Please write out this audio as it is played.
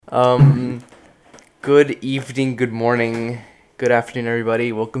Um, Good evening, good morning, good afternoon,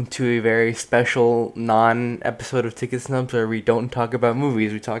 everybody. Welcome to a very special non-episode of Ticket Snubs where we don't talk about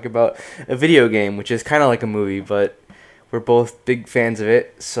movies. We talk about a video game, which is kind of like a movie, but we're both big fans of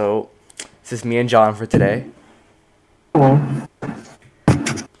it. So this is me and John for today, Hello,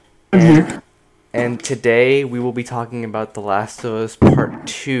 I'm and here. today we will be talking about The Last of Us Part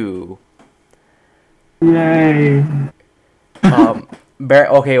Two. Yay. Um,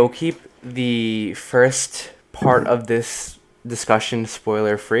 okay, we'll keep the first part of this discussion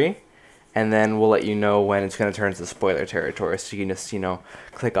spoiler free, and then we'll let you know when it's going to turn into spoiler territory, so you can just,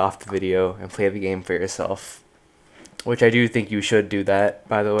 click off the video and play the game for yourself. Which I do think you should do that,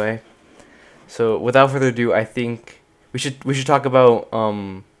 by the way. So without further ado, I think we should talk about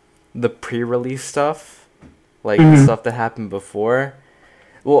the pre-release stuff, like the Mhm. stuff that happened before.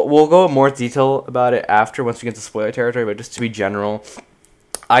 We'll go in more detail about it after once we get to spoiler territory, but just to be general,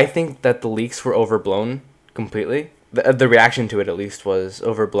 I think that the leaks were overblown completely. The reaction to it, at least, was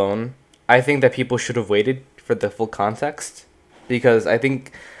overblown. I think that people should have waited for the full context because I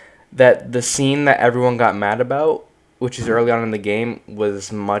think that the scene that everyone got mad about, which is early on in the game,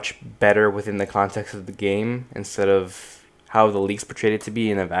 was much better within the context of the game instead of how the leaks portrayed it to be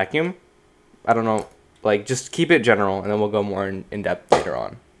in a vacuum. I don't know. Like, just keep it general, and then we'll go more in depth later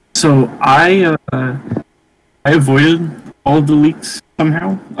on. So I avoided all of the leaks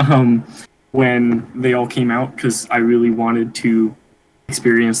somehow when they all came out because I really wanted to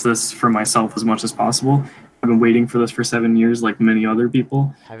experience this for myself as much as possible. I've been waiting for this for 7 years, like many other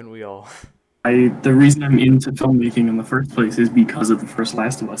people. Haven't we all? The reason I'm into filmmaking in the first place is because of the first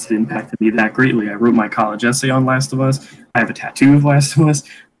Last of Us. It impacted me that greatly. I wrote my college essay on Last of Us. I have a tattoo of Last of Us.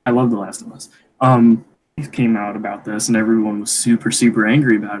 I love The Last of Us. It came out about this, and everyone was super, super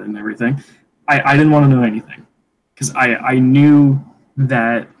angry about it and everything. I didn't want to know anything because I knew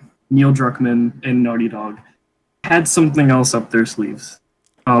that Neil Druckmann and Naughty Dog had something else up their sleeves.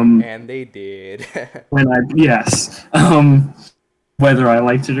 And they did. Yes. Whether I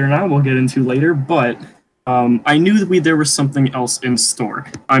liked it or not, we'll get into later. But I knew that there was something else in store.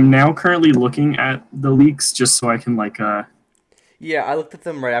 I'm now currently looking at the leaks just so I can Yeah, I looked at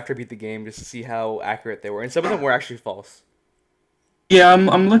them right after I beat the game just to see how accurate they were, and some of them were actually false. yeah,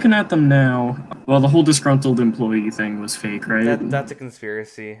 I'm looking at them now. Well, the whole disgruntled employee thing was fake, right? That's a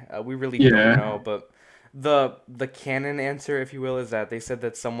conspiracy. We really don't Yeah. know, but the canon answer, if you will, is that they said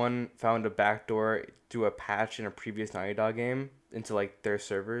that someone found a backdoor through a patch in a previous Naughty Dog game into like their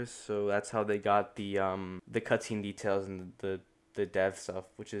servers, so that's how they got the cutscene details and the dev stuff,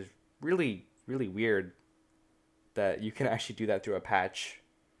 which is really weird that you can actually do that through a patch.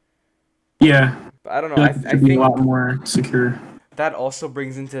 Yeah. But I don't I know. feel I like it I should be a lot think more secure. that also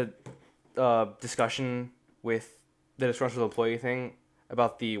brings into discussion with the disgruntled employee thing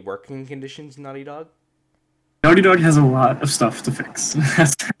about the working conditions in Naughty Dog. Naughty Dog has a lot of stuff to fix.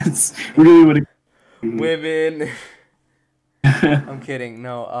 That's really what it Women. I'm kidding.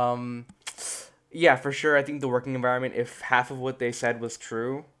 No. Yeah, for sure. I think the working environment, if half of what they said was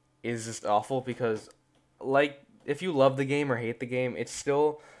true, is just awful because, like, if you love the game or hate the game, it's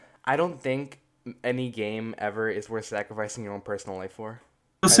still. I don't think any game ever is worth sacrificing your own personal life for.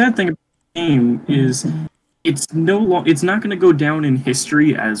 The I, sad thing about the game is it's not going to go down in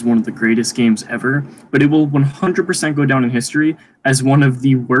history as one of the greatest games ever, but it will 100% go down in history as one of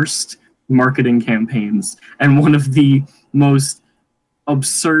the worst marketing campaigns and one of the most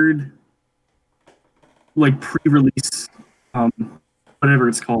absurd like pre-release um whatever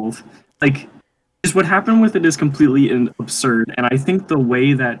it's called. Like just what happened with it is completely absurd, and I think the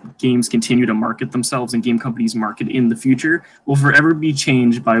way that games continue to market themselves and game companies market in the future will forever be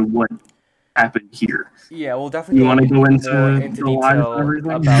changed by what happened here. Yeah, we'll definitely You want to go go more into into the lives and detail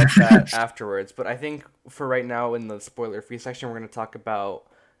everything? about that afterwards. But I think for right now, in the spoiler-free section, we're going to talk about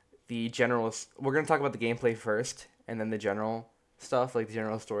the general. We're going to talk about the gameplay first, and then the general stuff, like the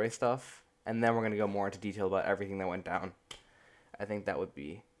general story stuff, and then we're going to go more into detail about everything that went down. I think that would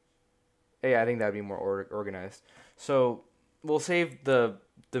be. Yeah, I think that would be more organized. So we'll save the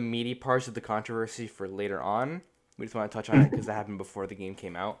meaty parts of the controversy for later on. We just want to touch on it because that happened before the game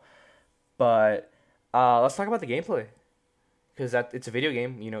came out. But let's talk about the gameplay because that it's a video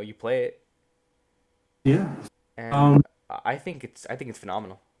game. You know, you play it, Yeah. and Um, I think it's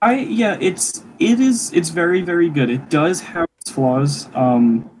phenomenal. it's very very good. It does have its flaws.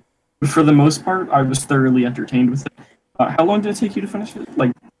 But for the most part, I was thoroughly entertained with it. How long did it take you to finish it?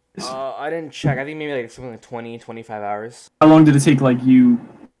 Like, I didn't check. I think maybe like something like 20, 25 hours. how long did it take like you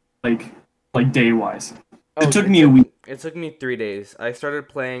like day wise? It Oh, took me a week. it took me 3 days. I started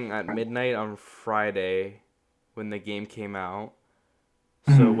playing at midnight on Friday when the game came out,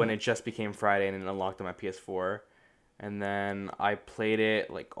 So when it just became Friday and it unlocked on my PS4, and then I played it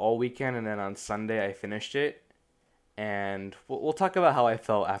like all weekend, and then on Sunday I finished it. And we'll talk about how I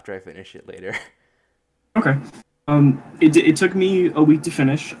felt after I finish it later. Okay. It took me a week to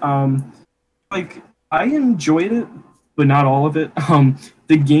finish. Like I enjoyed it, but not all of it.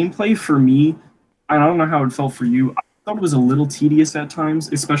 The gameplay for me, I don't know how it felt for you. I thought it was a little tedious at times,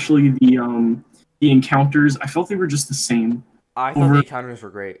 especially the encounters. I felt they were just the same I thought the over encounters were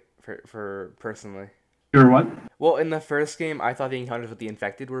great for personally. or what? Well, in the first game, I thought the encounters with the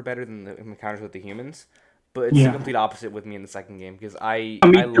infected were better than the encounters with the humans, but it's the Yeah. complete opposite with me in the second game because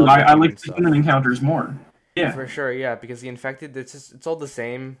Me I too. love the I like human the human stuff. encounters more. Yeah. For sure, yeah, because the infected, it's all the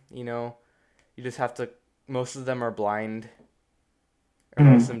same, you know. You just have to. Most of them are blind, or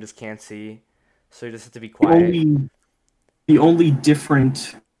most of Mhm. them just can't see, so you just have to be The quiet. only the only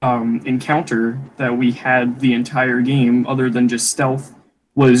different encounter that we had the entire game, other than just stealth,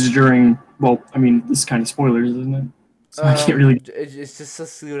 was during. Well, I mean, this is kind of spoilers, isn't it? So I can't really. It's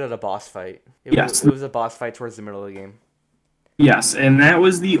just leave it at a boss fight. Yes, It was a boss fight towards the middle of the game. yes, and that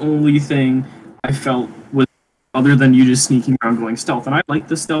was the only thing I felt was other than you just sneaking around going stealth, and I like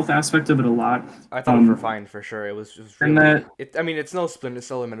the stealth aspect of it a lot. I thought it was Um, refined for sure. It was and that really it. I mean, it's no Splinter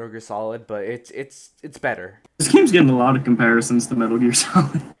Cell or Metal Gear Solid, but it's better. this game's getting a lot of comparisons to Metal Gear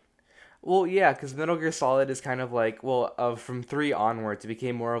Solid. Well, yeah, because Metal Gear Solid is kind of like from three onwards, it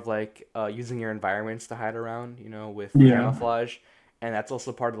became more of like using your environments to hide around, you know, with Yeah. camouflage, and that's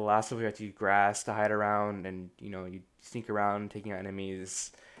also part of the last of it. You have to use grass to hide around, and you sneak around, taking out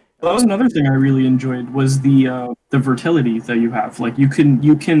enemies. That was another thing I really enjoyed was the versatility that you have. Like you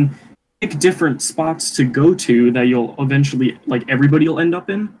can pick different spots to go to that you'll eventually like everybody will end up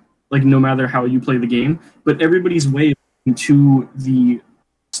in, like no matter how you play the game. But everybody's way to the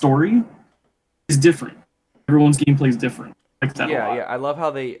story is different. Everyone's gameplay is different. I like that a Yeah, lot. yeah, I love how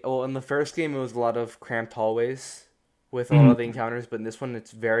they. Well, in the first game, it was a lot of cramped hallways with a lot of the Mhm. encounters, but in this one,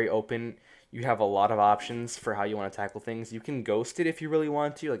 it's very open. You have a lot of options for how you want to tackle things. You can ghost it if you really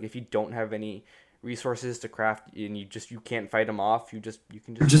want to. Like if you don't have any resources to craft and you can't fight them off, you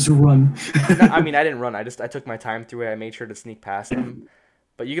can Or just. just run. No, I mean, I didn't run. I took my time through it. I made sure to sneak past Yeah. them,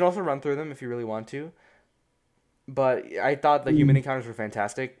 but you can also run through them if you really want to. But I thought the human Mm. encounters were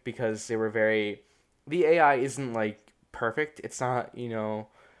fantastic because they were very. The AI isn't like perfect. It's not,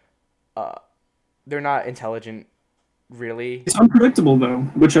 uh, they're not intelligent really. It's unpredictable though,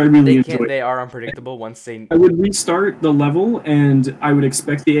 which I really enjoy. They are unpredictable once they. I would restart the level and I would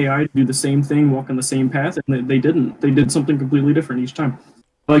expect the AI to do the same thing, walk on the same path, and they didn't. They did something completely different each time.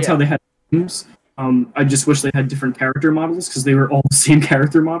 I liked how Yeah, they had names. I just wish they had different character models because they were all the same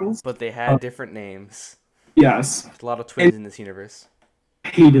character models. but they Uh, had different names. yes, There's a lot of and twins in this universe. I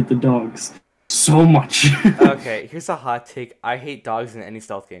hated the dogs so much. Okay, here's a hot take. I hate dogs in any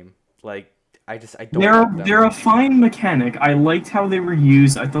stealth game. Like I don't they're like them. they're a fine mechanic. I liked how they were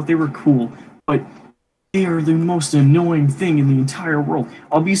used. I thought they were cool, but they are the most annoying thing in the entire world.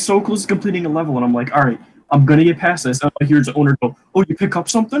 I'll be so close to completing a level, and I'm like, all right, I'm gonna get past this. And I hear the owner go, "Oh, you pick up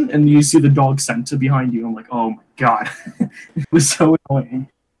something," and you see the dog scent to behind you. I'm like, oh my god, it was so annoying.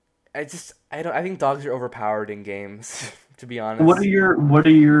 I don't I think dogs are overpowered in games, to be What are honest.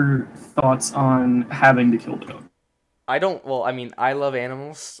 your thoughts on having to kill the dog? I don't well, I mean, I love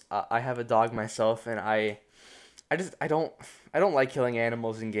animals. I have a dog myself and I just I don't like killing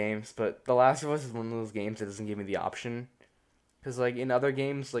animals in games, but The Last of Us is one of those games that doesn't give me the option. Cuz like in other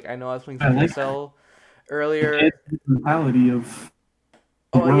games, like I know I was playing I Splinter like Cell it, earlier. the mentality of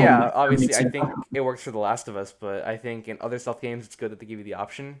the Oh world yeah, that obviously makes I it. think it works for The Last of Us, but I think in other stealth games it's good that they give you the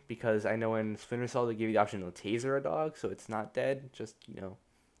option because I know in Splinter Cell they give you the option to taser a dog so it's not dead, just,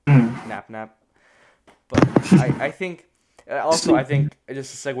 nap nap. But I think also I think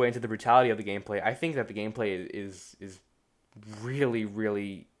just to segue into the brutality of the gameplay, I think that the gameplay is really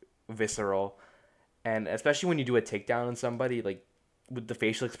really visceral, and especially when you do a takedown on somebody, like with the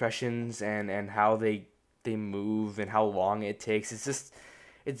facial expressions and how they move and how long it takes.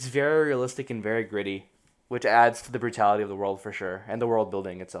 It's very realistic and very gritty, which adds to the brutality of the world for sure and the world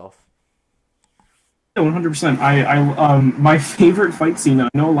building itself. Yeah, 100%. My favorite fight scene. I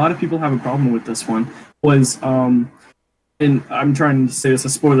know a lot of people have a problem with this one. Was and I'm trying to say this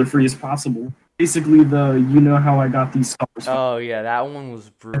as spoiler free as possible. Basically, the you know how I got these scars fight. Oh yeah, that one was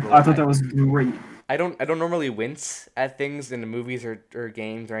brutal. I thought that was great. I don't normally wince at things in the movies or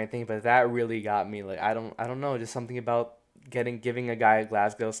games or anything, but that really got me. Like I don't know, just something about giving a guy a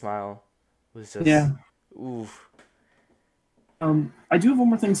Glasgow smile was just Yeah. oof. I do have one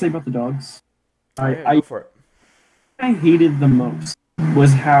more thing to say about the dogs. Oh I yeah, I, go for it. I hated the most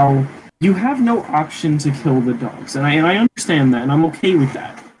was how you have no option to kill the dogs, and I understand that, and I'm okay with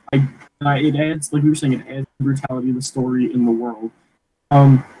that. It adds, like we were saying, it adds brutality to the story in the world.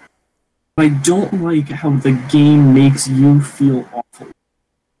 Um, I don't like how the game makes you feel awful.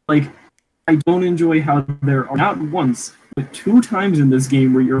 Like, I don't enjoy how there are not once, but two times in this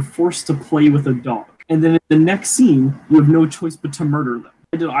game where you're forced to play with a dog, and then in the next scene, you have no choice but to murder them.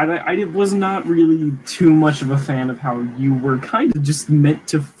 I was not really too much of a fan of how you were kind of just meant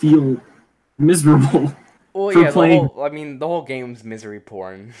to feel miserable Well, for yeah, playing. the whole game's misery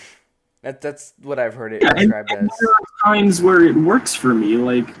porn. That's what I've heard it Yeah, described and there as. are times where it works for me,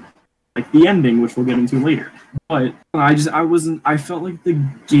 like the ending, which we'll get into later. But I wasn't. I felt like the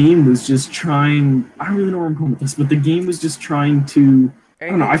game was just trying. I don't really know where I'm going with this, but the game was just trying to. I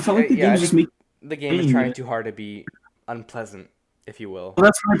don't know. I felt like the game I was just think making. the game is trying too hard to be unpleasant, if you will. Well,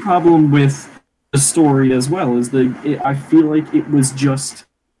 that's my problem with the story as well. I feel like it was just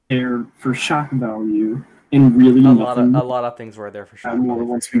there for shock value and really nothing A lot of things were there for shock more value for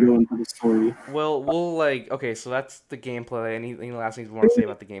once we go sure. into the story. Well, we'll like okay, so that's the gameplay. Any last things we want to say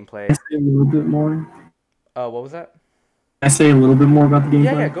about the I gameplay? say a little bit more. What was that? I say a little bit more about the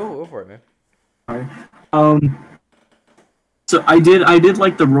Yeah, gameplay. go for it, man. Sorry. Um, so I did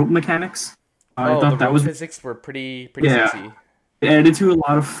like the rope mechanics. I Oh, the thought that rope was physics were pretty yeah. sexy. It added to a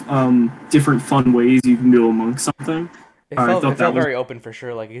lot of different fun ways you can go amongst something. I It thought that felt was very open for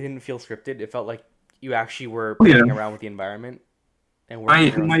sure. Like it didn't feel scripted. It felt like you actually were oh yeah. playing around with the environment and working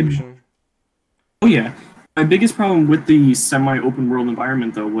your own My solution. oh yeah. My biggest problem with the semi-open world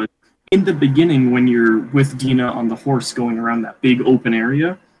environment though was in the beginning when you're with Dina on the horse going around that big open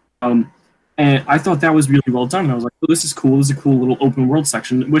area. Um, and I thought that was really well done. I was like, oh, this is cool. This is a cool little open world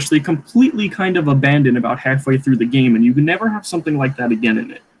section, which they completely kind of abandoned about halfway through the game, and you can never have something like that again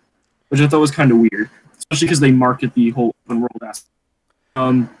in it, which I thought was kind of weird, especially because they market the whole open world aspect.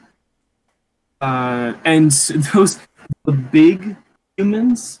 Um, and those the big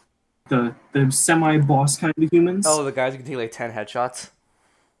humans, the semi boss kind of humans. Oh, the guys who can take like 10 headshots.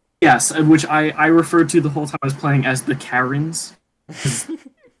 Yes, which I referred to the whole time I was playing as the Karens,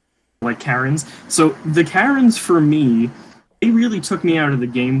 like Karens. So the Karens for me, they really took me out of the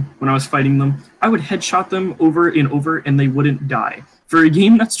game when I was fighting them. I would headshot them over and over, and they wouldn't die. For a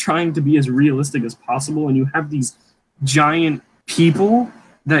game that's trying to be as realistic as possible, and you have these giant people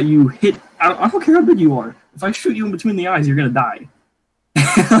that you hit. I don't care how big you are. If I shoot you in between the eyes, you're gonna die.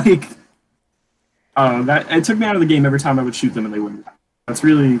 like, that it took me out of the game every time I would shoot them, and they wouldn't die. That's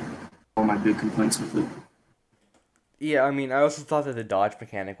really all my big complaints with it. Yeah, I mean, I also thought that the dodge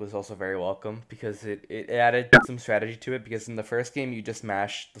mechanic was also very welcome because it added Yeah. some strategy to it. Because in the first game, you just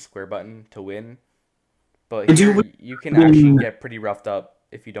mash the square button to win, but I do here wish you it can could have actually been- get pretty roughed up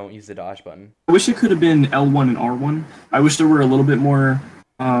if you don't use the dodge button. I wish it could have been L1 and R1. I wish there were a little bit more,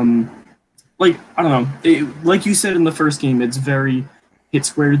 like, I don't know. Like you said in the first game, it's very hit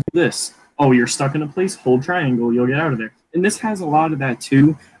square to do this. Oh, you're stuck in a place, hold triangle, you'll get out of there. And this has a lot of that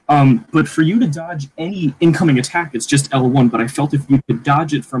too. But for you to dodge any incoming attack, it's just L1. But I felt if you could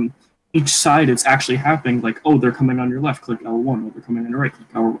dodge it from each side, it's actually happening. Like, oh, they're coming on your left, click L1. Oh, they're coming on your right, click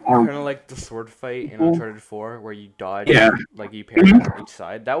R. Kind of like the sword fight in Uncharted 4, where you dodge, Yeah. like you parry Mhm. on each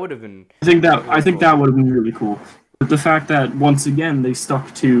side. That would have been I think that would have been really cool. But the fact that once again they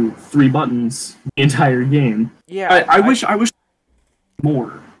stuck to 3 buttons the entire game, yeah. I wish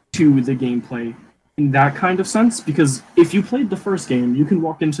more to the gameplay in that kind of sense. Because if you played the first game, you can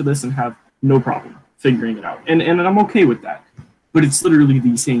walk into this and have no problem figuring it out, and I'm okay with that. But it's literally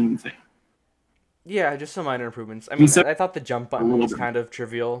the same thing. Yeah, just some minor improvements. I mean, Except I thought the jump a button little was bit. kind of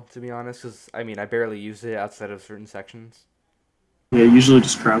trivial, to be honest, because, I mean, I barely used it outside of certain sections. Yeah, usually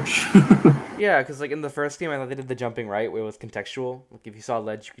just crouch. Yeah, because, like, in the first game, I thought they did the jumping right, where it was contextual. Like, if you saw a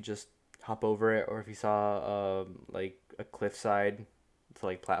ledge, you could just hop over it, or if you saw, like, a cliffside to,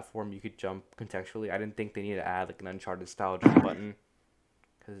 like, platform, you could jump contextually. I didn't think they needed to add, like, an Uncharted-style jump button,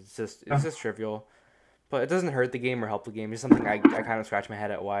 because it's just trivial. But it doesn't hurt the game or help the game. It's something I kind of scratch my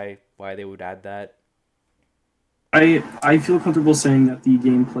head at why they would add that. I feel comfortable saying that the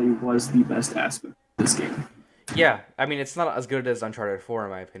gameplay was the best aspect of this game. Yeah, I mean, it's not as good as Uncharted 4,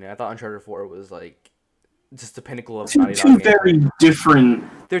 in my opinion. I thought Uncharted 4 was, like, just the pinnacle of Naughty Two Dog very gameplay.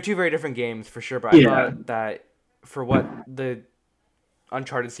 different. They're two very different games, for sure, but I Yeah. thought that for what the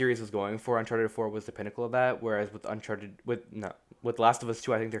Uncharted series was going for, Uncharted 4 was the pinnacle of that, whereas with Last of Us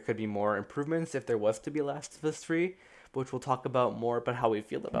 2, I think there could be more improvements if there was to be Last of Us 3, which we'll talk about more about how we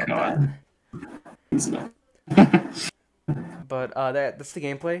feel about that. God. He's not. But that's the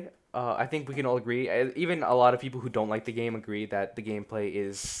gameplay. I think we can all agree. Even a lot of people who don't like the game agree that the gameplay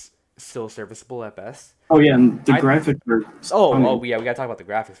is still serviceable at best. Oh yeah, and the I graphics are oh stunning. yeah, we gotta talk about the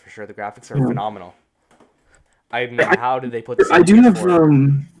graphics for sure. The graphics are Yeah. phenomenal. I mean, I, how did they put this I on do have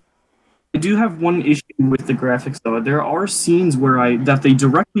PS4? I do have one issue with the graphics though. There are scenes where I that they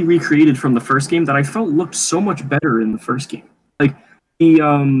directly recreated from the first game that I felt looked so much better in the first game. Like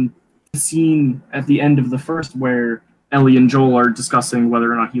the scene at the end of the first where Ellie and Joel are discussing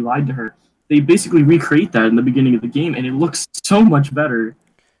whether or not he lied to her. They basically recreate that in the beginning of the game, and it looks so much better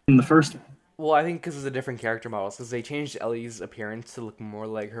in the first one. Well, I think because it's a different character models, because they changed Ellie's appearance to look more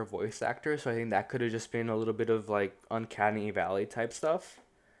like her voice actor, so I think that could have just been a little bit of like uncanny valley type stuff.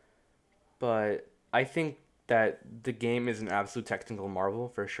 But I think that the game is an absolute technical marvel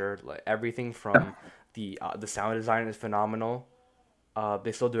for sure. Like everything from the sound design is phenomenal.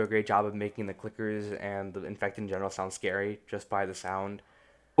 They still do a great job of making the clickers and the infect in general sound scary just by the sound.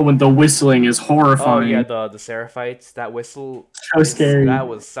 When the whistling is Oh yeah, horrifying, the Seraphites. That whistle so is scary. that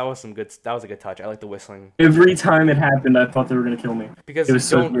was some good, that was a good touch. I like the whistling Every time it happened, I thought they were gonna kill me. It because was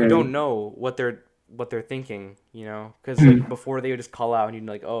so you scary. don't know what they're thinking, you know? Because like before they would just call out and you'd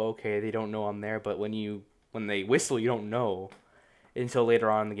be like, oh okay, they don't know I'm there. But when they whistle, you don't know until later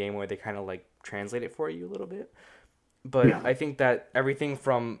on in the game where they kind of like translate it for you a little bit. But Yeah. I think that everything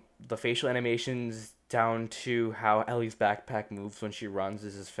from the facial animations down to how Ellie's backpack moves when she runs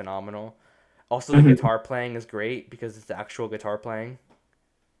is phenomenal. Also, the Mhm. guitar playing is great because it's actual guitar playing.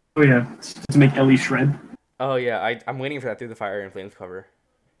 Oh yeah, to make Ellie shred. Oh yeah, I'm waiting for that Through the Fire and Flames cover.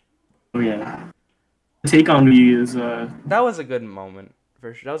 Oh yeah. Take on Me is That was a good moment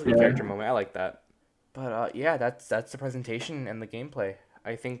for sure. That was a good character yeah. moment. I like that. But yeah, that's the presentation and the gameplay.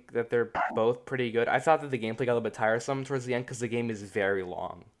 I think that they're both pretty good. I thought that the gameplay got a little bit tiresome towards the end because the game is very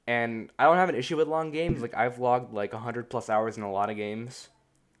long. And I don't have an issue with long games. Like I've logged like 100 plus hours in a lot of games,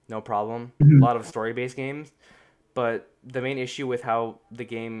 no problem. A Mhm. lot of story based games. But the main issue with how the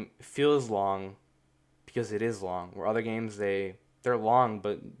game feels long because it is long. Where other games they're long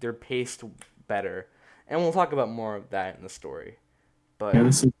but they're paced better. And we'll talk about more of that in the story. Yeah, But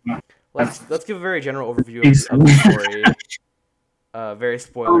this is that's let's give a very general overview of decent. the story. Very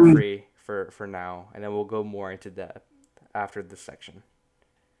spoiler um, free for now, and then we'll go more into depth after this section.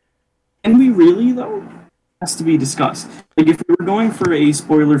 can we really though? Has to be discussed. Like if we were going for a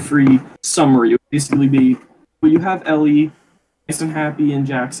spoiler-free summary, it would basically be well, you have Ellie, nice and happy, and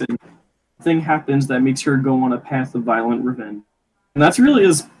Jackson. Thing happens that makes her go on a path of violent revenge, and that's really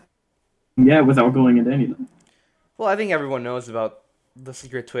is yeah, without going into anything. Well, I think everyone knows about the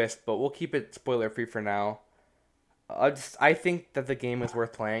secret twist, but we'll keep it spoiler free for now. I think that the game is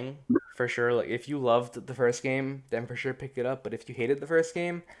worth playing for sure. Like if you loved the first game, then for sure pick it up. But if you hated the first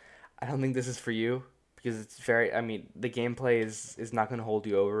game, I don't think this is for you because it's very. I mean, the gameplay is not going to hold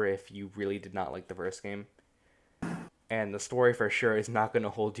you over if you really did not like the first game, and the story for sure is not going to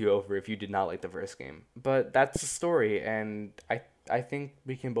hold you over if you did not like the first game. But that's the story, and I think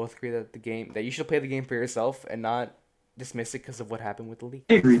we can both agree that the game that you should play the game for yourself and not dismiss it because of what happened with the leak.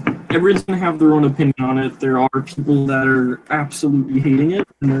 I agree. Everyone's gonna have their own opinion on it. There are people that are absolutely hating it,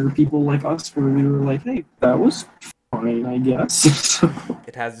 and there are people like us where we were like, "Hey, that was fine, I guess." So,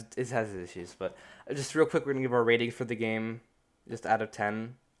 It has its issues, but just real quick, we're gonna give our rating for the game, just out of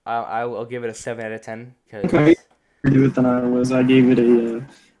 10. I'll give it a 7 out of 10 okay, because do it than I was. I gave it a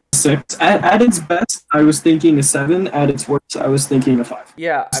six. At its best, I was thinking a seven. At its worst, I was thinking a five.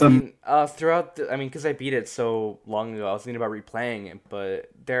 yeah, I Seven. mean, I mean, because I beat it so long ago, I was thinking about replaying it, but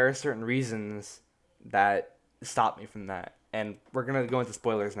there are certain reasons that stop me from that, and we're gonna go into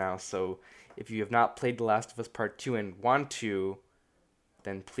spoilers now. So if you have not played The Last of Us Part 2 and want to,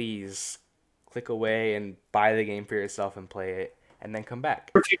 then please click away and buy the game for yourself and play it, and then come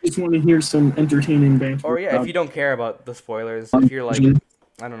back. Or if you just want to hear some entertaining banter Or yeah, if about you don't care about the spoilers, if you're like,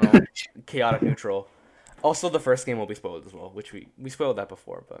 I don't know, chaotic neutral. Also, the first game will be spoiled as well, which we spoiled that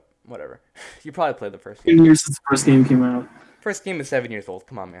before, but whatever. You probably played the first game. 10 years since the first game came out. First game is 7 years old.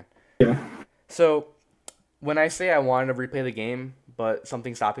 Come on, man. Yeah. So when I say I wanted to replay the game, but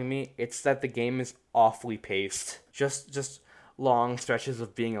something stopping me, it's that the game is awfully paced. Just long stretches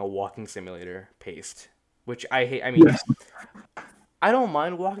of being a walking simulator paced, which I hate. I mean, Yes. I don't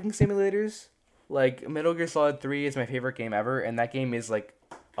mind walking simulators. Like Metal Gear Solid 3 is my favorite game ever, and that game is like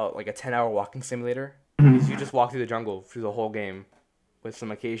a 10-hour walking simulator. Because you just walk through the jungle through the whole game with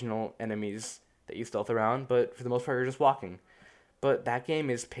some occasional enemies that you stealth around, but for the most part you're just walking. But that game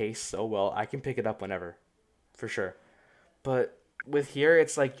is paced so well, I can pick it up whenever, for sure. But with here,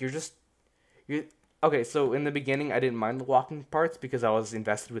 it's like you. Okay, so in the beginning, I didn't mind the walking parts because I was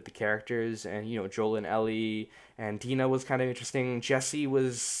invested with the characters, and Joel and Ellie, and Dina was kind of interesting. Jesse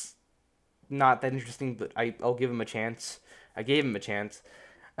was not that interesting, but I'll give him a chance. I gave him a chance.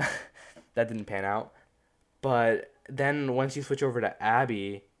 That didn't pan out. But then once you switch over to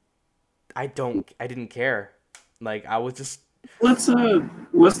Abby, I didn't care. Like I was just Let's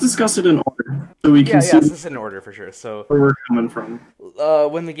discuss it in order so we can yeah, see yeah, this is in order for sure. So where we're coming from.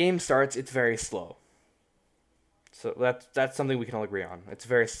 when the game starts, it's very slow. So that's something we can all agree on. It's a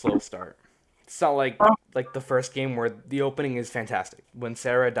very slow start. It's not like the first game where the opening is fantastic. When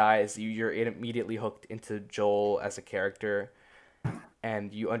Sarah dies, you're immediately hooked into Joel as a character,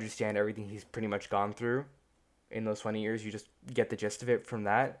 and you understand everything he's pretty much gone through in those 20 years. You just get the gist of it from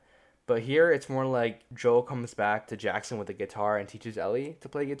that. But here, it's more like Joel comes back to Jackson with a guitar and teaches Ellie to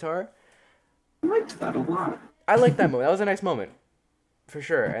play guitar. I liked that a lot. I like that moment. That was a nice moment, for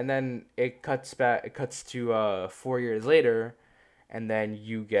sure. And then it cuts back. It cuts to 4 years later, and then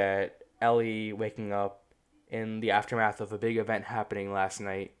you get Ellie waking up in the aftermath of a big event happening last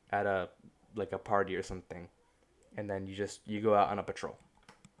night at a party or something, and then you go out on a patrol.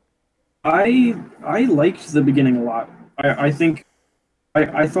 I liked the beginning a lot. I think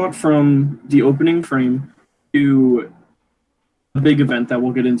I thought from the opening frame to the big event that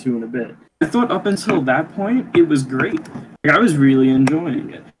we'll get into in a bit. I thought up until that point it was great. Like, I was really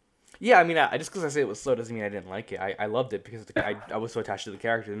enjoying it. Yeah, I mean, I just because I say it was slow doesn't mean I didn't like it. I loved it because I was so attached to the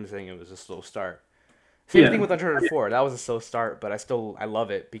character. I'm just saying it was a slow start. Same thing Yeah, with Uncharted 4. That was a slow start, but I love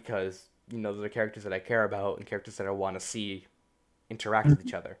it because those are characters that I care about and characters that I want to see interact with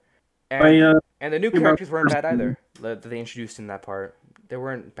each other. I And and the new about characters the weren't first bad one. either that they introduced in that part. They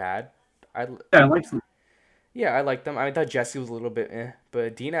weren't bad. I Yeah, I liked it. Yeah, I liked them. I thought Jessie was a little bit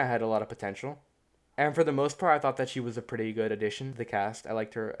but Dina had a lot of potential. And for the most part, I thought that she was a pretty good addition to the cast. I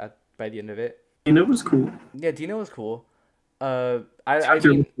liked her by the end of it. And it was cool. Yeah, Dina was cool. I After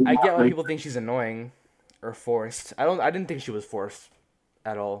mean, a I get lot, why like, people think she's annoying or forced. I didn't think she was forced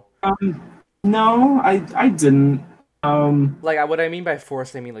at all. no, I didn't. Like what I mean by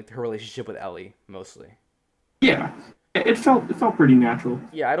forced, I mean like her relationship with Ellie mostly. Yeah, it felt pretty natural.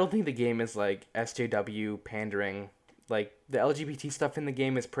 Yeah, I don't think the game is like SJW pandering. Like the LGBT stuff in the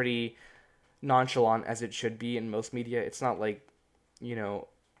game is pretty nonchalant as it should be in most media. It's not like, you know,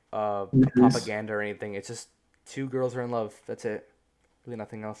 a It is. propaganda or anything. It's just two girls are in love. That's it. Really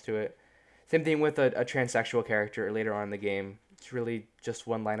nothing else to it. Same thing with a transsexual character later on in the game. It's really just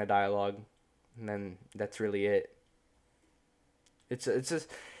one line of dialogue, and then that's really it. It's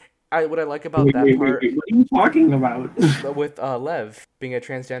just what I like about Wait, that wait, wait, part wait. What are you talking about? with Lev being a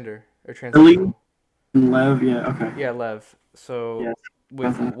transgender or Ellie transsexual. and Lev, yeah, okay. Yeah, Lev. Yeah, So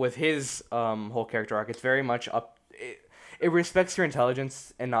nothing. with his whole character arc, it's very much up. It respects your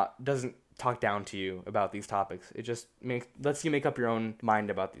intelligence and not doesn't talk down to you about these topics. It just lets you make up your own mind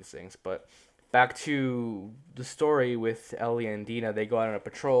about these things. But back to the story with Ellie and Dina, they go out on a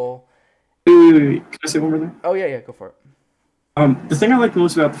patrol. Wait. Can I say one more thing? Oh yeah, yeah, go for it. The thing I liked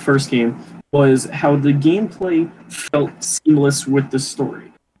most about the first game was how the gameplay felt seamless with the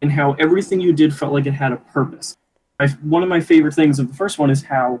story, and how everything you did felt like it had a purpose. One of my favorite things of the first one is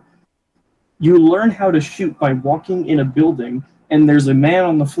how you learn how to shoot by walking in a building, and there's a man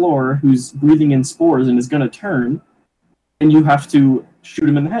on the floor who's breathing in spores and is going to turn, and you have to shoot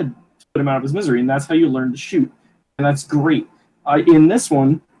him in the head to put him out of his misery, and that's how you learn to shoot, and that's great. In this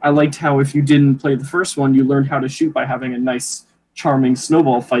one, I liked how if you didn't play the first one, you learned how to shoot by having a nice, charming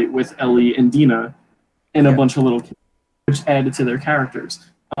snowball fight with Ellie and Dina and a Yeah, bunch of little kids, which added to their characters.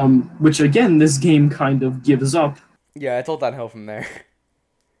 Which again, this game kind of gives up. yeah, it's all downhill from there.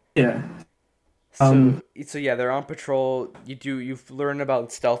 Yeah. So so yeah, they're on patrol. You learn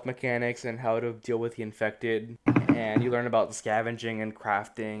about stealth mechanics and how to deal with the infected, and you learn about scavenging and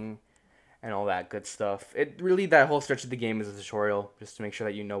crafting and all that good stuff. It really that whole stretch of the game is a tutorial just to make sure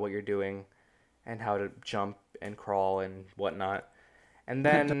that you know what you're doing and how to jump and crawl and whatnot. And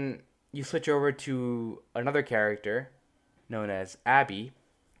then you switch over to another character known as Abby,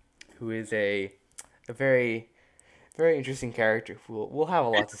 who is a very interesting character who we'll have a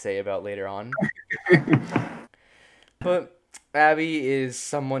lot to say about later on. But Abby is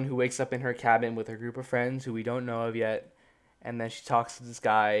someone who wakes up in her cabin with a group of friends who we don't know of yet, and then she talks to this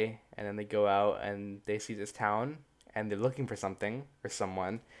guy, and then they go out and they see this town, and they're looking for something or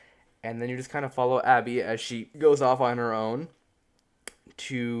someone, and then you just kind of follow Abby as she goes off on her own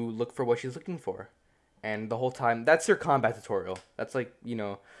to look for what she's looking for. And the whole time, that's your combat tutorial. That's like, where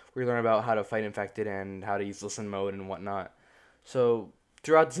you learn about how to fight infected and how to use listen mode and whatnot. So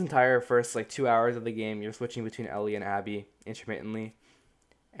throughout this entire first like 2 hours of the game, you're switching between Ellie and Abby intermittently,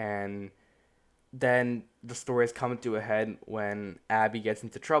 and then the story is coming to a head when Abby gets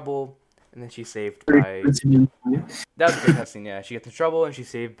into trouble, and then she's saved by. That was a great cutscene. Yeah, she gets in trouble and she's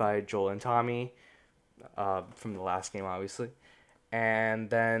saved by Joel and Tommy, from the last game, obviously. and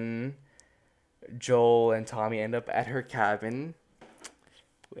then Joel and Tommy end up at her cabin,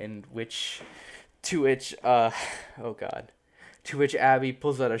 in which, to which, oh god, to which Abby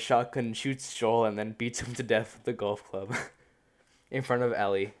pulls out a shotgun and shoots Joel and then beats him to death with the golf club in front of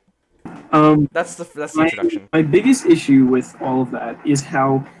Ellie. That's the My, introduction. my biggest issue with all of that is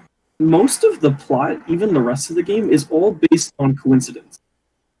how most of the plot, even the rest of the game, is all based on coincidence.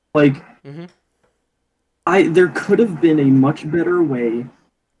 Like, Hmm. there could have been a much better way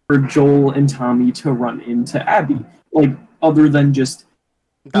for Joel and Tommy to run into Abby, like other than just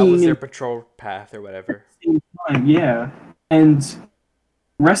That was being their in patrol path or whatever. the same time, yeah, and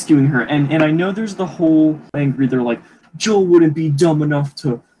rescuing her. And I know there's the whole angry. They're like, Joel wouldn't be dumb enough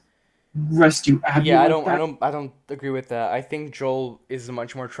to rescue Abby. Yeah, I'm I like don't, I that, don't, I don't agree with that. I think Joel is a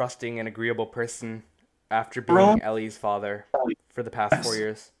much more trusting and agreeable person after bro. being Ellie's father for the past 4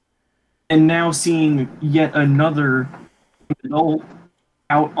 years. And now seeing yet another adult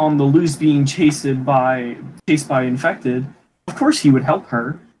out on the loose being chased by infected, of course he would help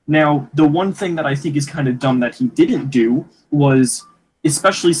her. Now, the one thing that I think is kind of dumb that he didn't do was,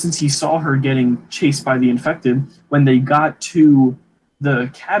 especially since he saw her getting chased by the infected, when they got to the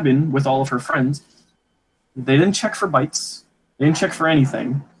cabin with all of her friends, they didn't check for bites, they didn't check for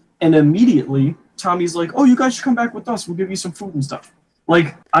anything, and immediately Tommy's like, "Oh, you guys should come back with us. We'll give you some food and stuff."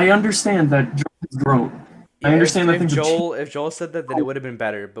 Like, I understand that Joel has grown. I Yeah, if understand that if things have changed. Joel said that, then it would have been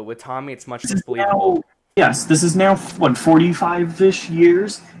better. But with Tommy, it's much This less is now, believable. yes, this is now what 45-ish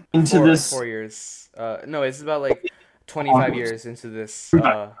years into this. 4 years. No, it's about like 25 years into this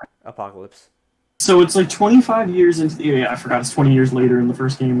apocalypse. So it's like 25 years into the. Yeah, I forgot it's 20 years later in the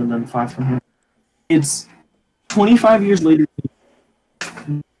first game, and then 5 from here. It's 25 years later.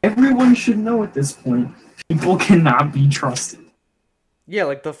 Everyone should know at this point. People cannot be trusted. Yeah,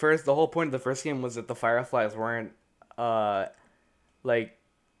 like the whole point of the first game was that the Fireflies weren't uh like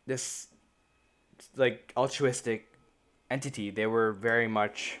this like altruistic entity. They were very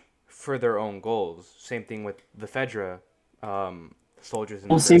much for their own goals. Same thing with the Fedra soldiers in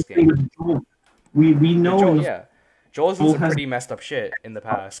the Well, same first thing game. with Joel. We With know in Joel, the yeah. Joel's done Joel some has pretty messed up shit in the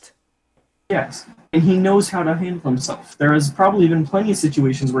past. yes, and he knows how to handle himself. There has probably been plenty of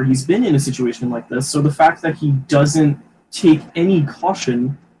situations where he's been in a situation like this. So the fact that he doesn't take any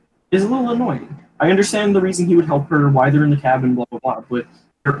caution is a little annoying. I understand the reason he would help her, why they're in the cabin, blah blah blah. But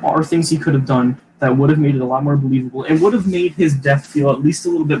there are things he could have done that would have made it a lot more believable and would have made his death feel at least a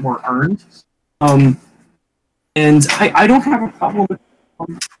little bit more earned. Um, and I don't have a problem with.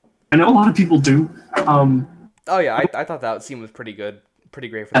 I know a lot of people do. Oh yeah, I thought that scene was pretty good, pretty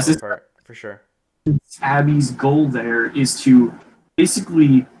great for the As most part, for sure. Abby's goal there is to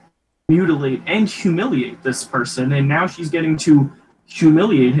basically mutilate and humiliate this person, and now she's getting to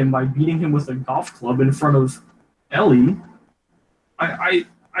humiliate him by beating him with a golf club in front of Ellie.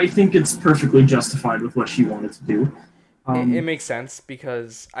 I think it's perfectly justified with what she wanted to do. It Um, makes sense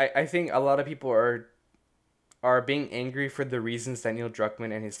because I think a lot of people are being angry for the reasons that Neil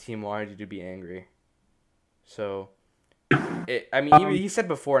Druckmann and his team wanted you to be angry. So, I mean, he said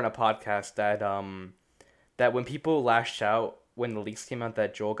before in a podcast that that when people lashed out when the leaks came out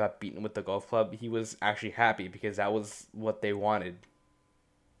that Joel got beaten with the golf club, he was actually happy because that was what they wanted.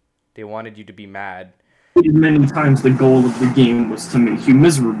 They wanted you to be mad. many times the goal of the game was to make you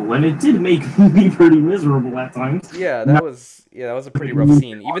miserable, and it did make me pretty miserable at times. Not Yeah, that was a pretty rough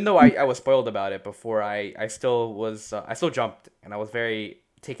scene. Even though I was spoiled about it before, I still was I still jumped and I was very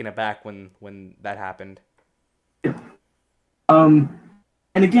taken aback when that happened. um,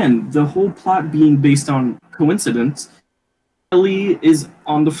 and again, the whole plot being based on coincidence. Ellie is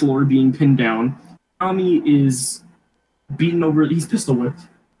on the floor being pinned down. Tommy is beaten over. He's pistol whipped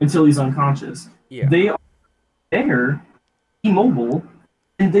until he's unconscious. Yeah. They are there, immobile,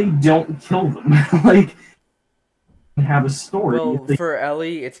 and they don't kill them. like have a story. Well, They, for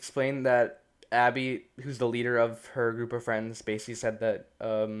Ellie, it's explained that Abby, who's the leader of her group of friends, basically said that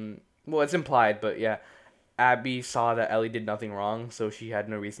well, it's implied, but yeah, Abby saw that Ellie did nothing wrong, so she had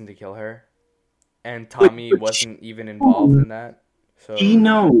no reason to kill her. And Tommy but wasn't even involved in that. she So,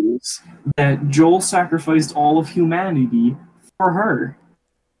 knows that Joel sacrificed all of humanity for her.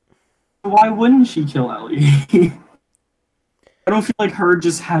 Why wouldn't she kill Ellie? I don't feel like her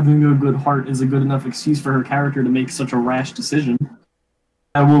just having a good heart is a good enough excuse for her character to make such a rash decision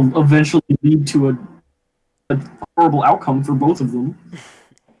that will eventually lead to a horrible outcome for both of them.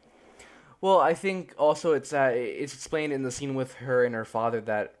 well, I think also it's explained in the scene with her and her father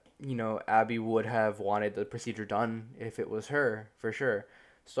that, Abby would have wanted the procedure done if it was her, for sure.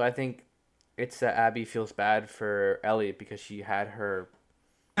 So I think it's that Abby feels bad for Ellie because she had her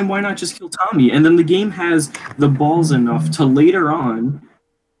and why not just kill Tommy? And then the game has the balls enough to later on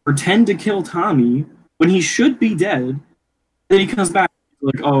pretend to kill Tommy when he should be dead. Then he comes back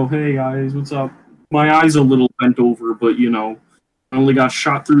like, "Oh, hey guys, what's up? My eye's a little bent over, but I only got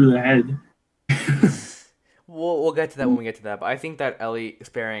shot through the head." We'll get to that when we get to that. But I think that Ellie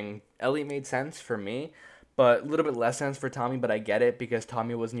sparing Ellie made sense for me, but a little bit less sense for Tommy. But I get it because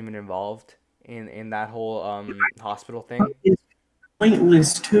Tommy wasn't even involved in that whole hospital thing. It's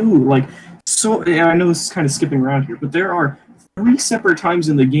pointless too. Like, so and I know this is kind of skipping around here, but there are three separate times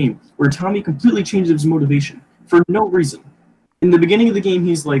in the game where Tommy completely changes his motivation for no reason. In the beginning of the game,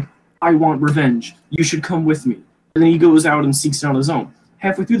 he's like, "I want revenge. You should come with me." And then he goes out and seeks it on his own.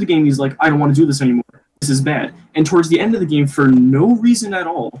 Halfway through the game, he's like, "I don't want to do this anymore. This is bad." And towards the end of the game, for no reason at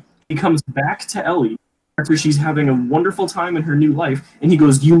all, he comes back to Ellie after she's having a wonderful time in her new life, and he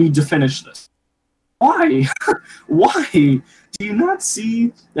goes, "You need to finish this." Why? Why? Do you not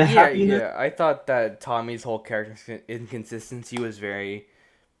see the happiness? Yeah. I thought that Tommy's whole character inconsistency was very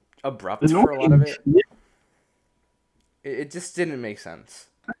abrupt No, for a lot of it. It just didn't make sense.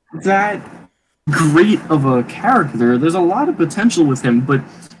 that great of a character. There's a lot of potential with him, but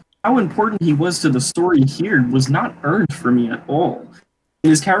how important he was to the story here was not earned for me at all. And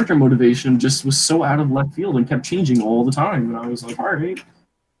his character motivation just was so out of left field and kept changing all the time. And I was like, all right.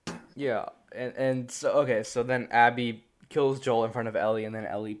 Yeah, and so okay, so then Abby kills Joel in front of Ellie, and then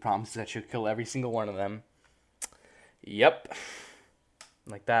Ellie promises that she'll kill every single one of them. Yep,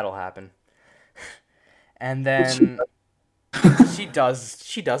 like that'll happen. And then she does.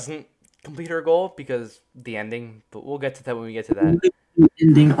 She doesn't complete her goal because the ending. But we'll get to that when we get to that.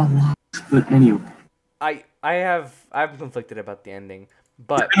 Ending a lot, but anyway. I'm conflicted about the ending,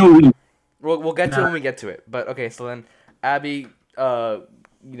 but No, we'll get to it when we get to it. But okay, so then Abby,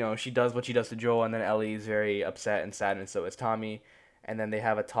 she does what she does to Joel, and then Ellie is very upset and sad, and so is Tommy. And then they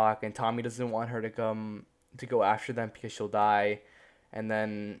have a talk, and Tommy doesn't want her to go after them because she'll die. And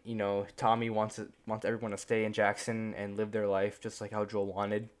then Tommy wants everyone to stay in Jackson and live their life just like how Joel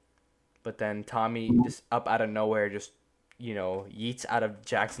wanted. But then Tommy just up out of nowhere just yeets out of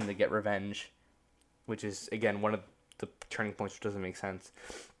Jackson to get revenge, which is again one of the turning points which doesn't make sense.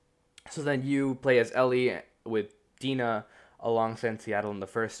 So then you play as Ellie with Dina alongside Seattle in the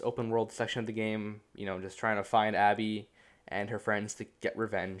first open world section of the game, just trying to find Abby and her friends to get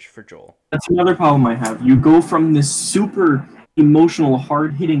revenge for Joel. that's another problem I have. You go from this super emotional,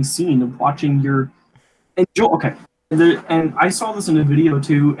 hard-hitting scene of watching and Joel. Okay, and I saw this in a video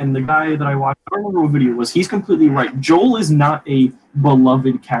too. And the guy that I watched, I don't remember what video it was. He's completely right. Joel is not a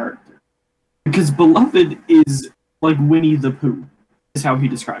beloved character because beloved is like Winnie the Pooh, is how he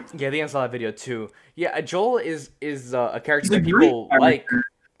describes it. Yeah, I think I saw that video too. Yeah, Joel is a character He's a that great people like. character.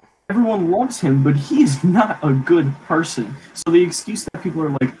 Everyone loves him, but he's not a good person. So the excuse that people are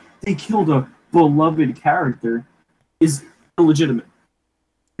like, they killed a beloved character is illegitimate.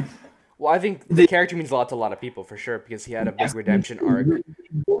 Well, I think the character means a lot to a lot of people for sure because he had a big redemption arc. They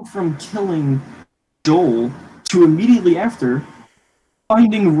go from killing Joel to immediately after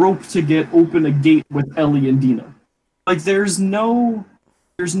finding rope to get open a gate with Ellie and Dina. Like there's no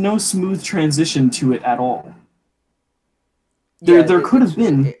smooth transition to it at all. There could have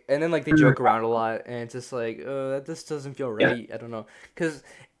been, and then like they joke around a lot, and it's just like, that just doesn't feel right. I don't know, because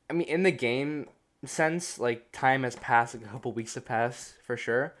I mean, in the game sense, like time has passed, like a couple weeks have passed for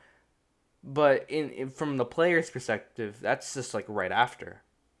sure, but from the player's perspective, that's just like right after.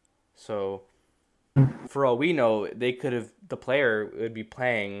 So, for all we know, the player would be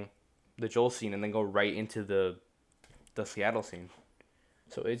playing the Joel scene and then go right into the Seattle scene.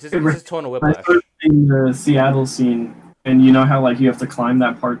 So it's just tonal whiplash. In the Seattle scene. And you know how like you have to climb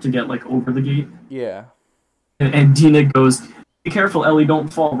that part to get like over the gate? Yeah. And Dina goes, "Be careful, Ellie,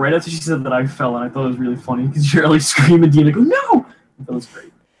 don't fall." Right after she said that, I fell, and I thought it was really funny because you're like screaming, Dina go, "No!" That was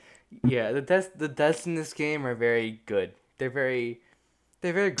great. Yeah, the deaths in this game are very good. They're very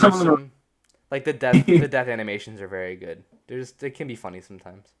gruesome. Like the death animations are very good. They can be funny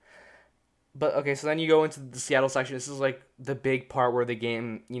sometimes. But okay, so then you go into the Seattle section. This is like the big part where the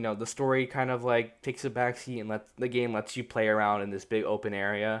game, the story kind of like takes a backseat and lets you play around in this big open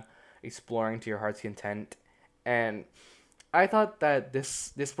area, exploring to your heart's content. And I thought that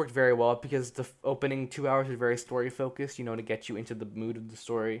this worked very well because the opening 2 hours was very story focused, to get you into the mood of the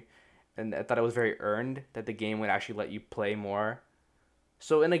story. And I thought it was very earned that the game would actually let you play more.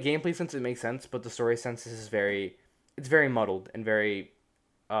 So in a gameplay sense, it makes sense, but the story sense is very muddled and very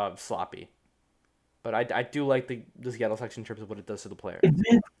sloppy. But I do like the Seattle section in terms of what it does to the player.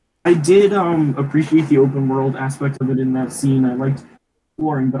 I did appreciate the open world aspect of it in that scene. I liked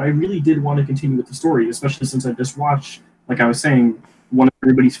exploring, but I really did want to continue with the story, especially since I just watched, like I was saying, one of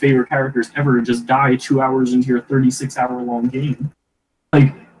everybody's favorite characters ever just die 2 hours into your 36-hour long game.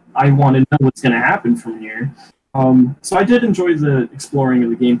 Like, I want to know what's going to happen from here. So I did enjoy the exploring of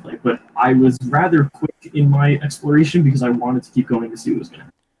the gameplay, but I was rather quick in my exploration because I wanted to keep going to see what was going to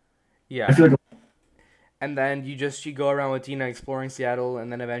happen. Yeah. I feel like And then you go around with Dina exploring Seattle,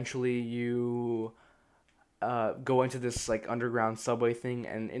 and then eventually you go into this like underground subway thing.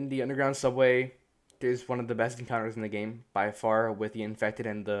 And in the underground subway, there's one of the best encounters in the game by far, with the infected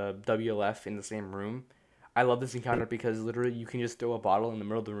and the WLF in the same room. I love this encounter because literally you can just throw a bottle in the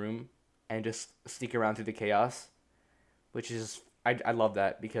middle of the room and just sneak around through the chaos, which is I love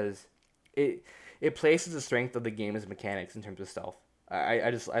that because it plays to the strength of the game's mechanics in terms of stealth.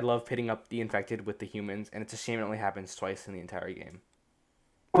 I love pitting up the infected with the humans, and it's a shame it only happens twice in the entire game.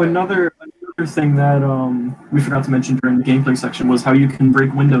 Oh, another thing that we forgot to mention during the gameplay section was how you can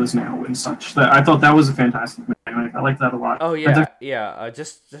break windows now and such. I thought that was a fantastic mechanic. I like that a lot. Oh yeah, yeah.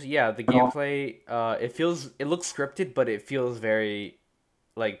 Just yeah. The gameplay. It looks scripted, but it feels very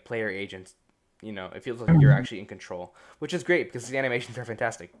like player agents. You know, it feels like you're actually in control, which is great because the animations are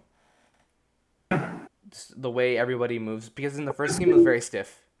fantastic. The way everybody moves, because in the first game it was very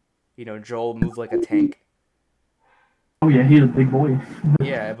stiff. You know, Joel moved like a tank. Oh yeah, he's a big boy.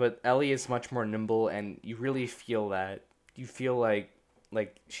 Yeah, but Ellie is much more nimble, and you really feel that. You feel like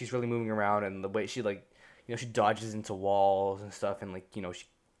she's really moving around, and the way she she dodges into walls and stuff, and she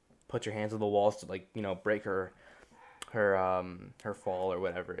puts her hands on the walls to break her fall or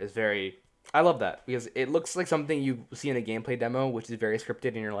whatever. Is very. I love that because it looks like something you see in a gameplay demo, which is very scripted,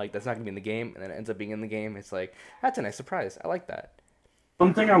 and you're like, that's not gonna be in the game, and then it ends up being in the game. It's like, that's a nice surprise. I like that.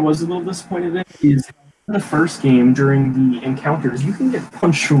 One thing I was a little disappointed in is in the first game during the encounters, you can get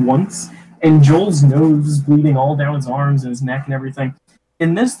punched once, and Joel's nose is bleeding all down his arms and his neck and everything.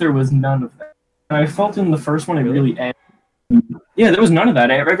 In this, there was none of that. And I felt in the first one, it really added. Yeah, there was none of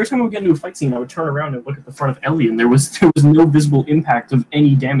that. Every time I would get into a fight scene, I would turn around and look at the front of Ellie, and there was no visible impact of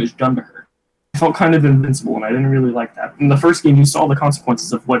any damage done to her. I felt kind of invincible, and I didn't really like that. In the first game, you saw the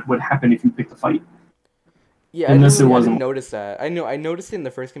consequences of what would happen if you picked a fight. Yeah, I didn't notice that. I noticed it in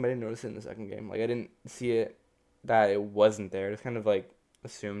the first game, but I didn't notice it in the second game. Like, I didn't see it that it wasn't there. It's kind of like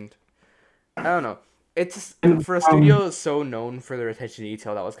assumed. I don't know. It's just, for a studio so known for their attention to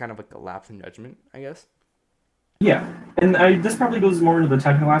detail, that was kind of like a lapse in judgment, I guess. Yeah, and this probably goes more into the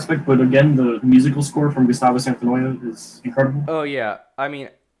technical aspect, but again, the musical score from Gustavo Santaolalla is incredible. Oh yeah, I mean,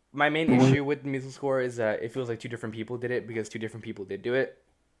 my main issue with the musical score is that it feels like two different people did it because two different people did do it.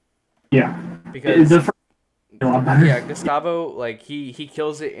 Yeah, because a lot better. Yeah, Gustavo, like he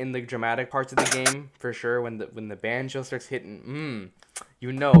kills it in the dramatic parts of the game for sure. When the banjo starts hitting,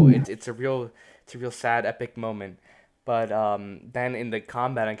 it's a real sad epic moment. But then in the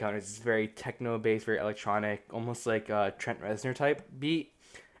combat encounters, it's very techno based, very electronic, almost like a Trent Reznor type beat.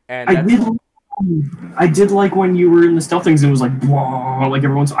 And I did like when you were in the stealth things. It was like blah, like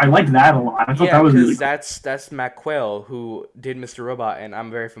everyone's. I like that a lot. I thought that was really cool. That's Matt Quayle who did Mr. Robot, and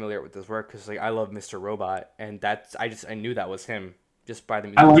I'm very familiar with his work because I love Mr. Robot, and I knew that was him just by the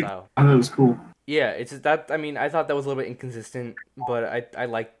music style. I thought it was cool. Yeah, it's just that. I mean, I thought that was a little bit inconsistent, but I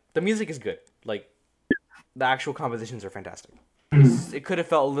like the music is good. Like the actual compositions are fantastic. It could have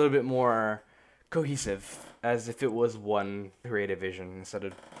felt a little bit more cohesive, as if it was one creative vision instead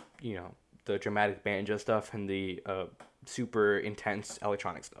of the dramatic banjo stuff and the super intense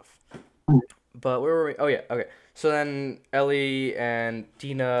electronic stuff. But where were we? Oh yeah, okay. So then Ellie and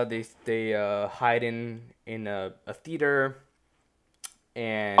Dina they hide in a theater,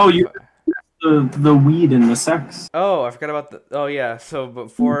 and the weed and the sex. Oh, I forgot about the. Oh yeah. So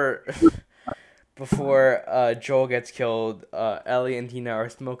before Joel gets killed, Ellie and Dina are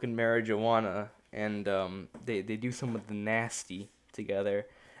smoking marijuana, and they do some of the nasty together.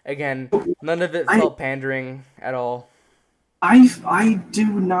 Again, none of it felt pandering at all. I do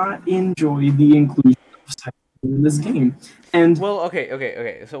not enjoy the inclusion of sex in this game. And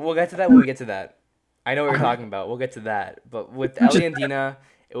okay. So we'll get to that when we get to that. I know what you're talking about. We'll get to that. But with Ellie and Dina,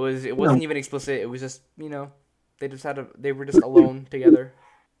 it wasn't even explicit. It was just they were just alone together.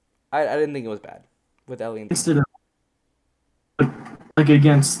 I didn't think it was bad with Ellie and Dina. Like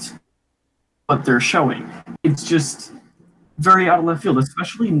against what they're showing, it's just very out of left field.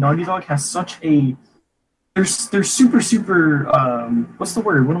 Especially Naughty Dog has such a they're super what's the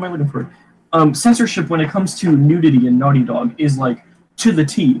word? What am I looking for? Censorship when it comes to nudity in Naughty Dog is like to the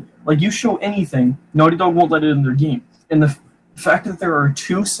T. Like you show anything, Naughty Dog won't let it in their game. And the fact that there are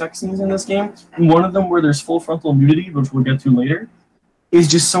 2 sex scenes in this game, and one of them where there's full frontal nudity, which we'll get to later, is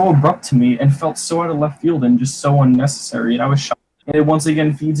just so abrupt to me and felt so out of left field and just so unnecessary. And I was shocked And it once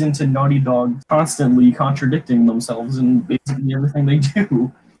again feeds into Naughty Dog constantly contradicting themselves in basically everything they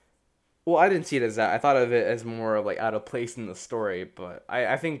do. Well, I didn't see it as that. I thought of it as more of like out of place in the story, but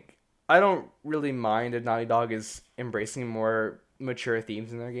I think I don't really mind if Naughty Dog is embracing more mature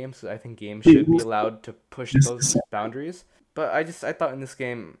themes in their games. So I think games should be allowed to push those boundaries. But I thought in this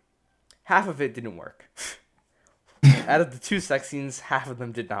game, half of it didn't work. Out of the two sex scenes, half of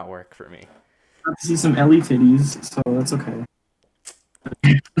them did not work for me. Got to see some Ellie titties, so that's okay.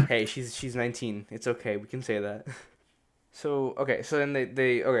 Hey, she's 19. It's okay. We can say that. So okay, so then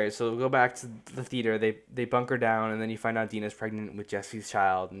they okay, so go back to the theater. They bunker down, and then you find out Dina's pregnant with Jesse's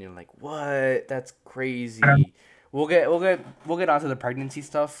child, and you're like, what? That's crazy. We'll get onto the pregnancy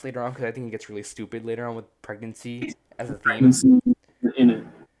stuff later on because I think it gets really stupid later on with pregnancy as a theme. In it.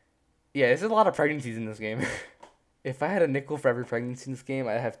 Yeah, there's a lot of pregnancies in this game. If I had a nickel for every pregnancy in this game,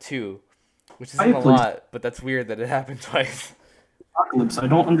 I'd have two, which isn't a lot, but that's weird that it happened twice. Apocalypse, I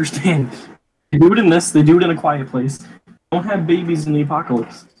don't understand. They do it in this. They do it in A Quiet Place. Don't have babies in the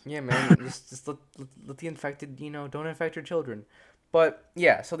apocalypse. Yeah, man, just let the infected, don't infect your children. But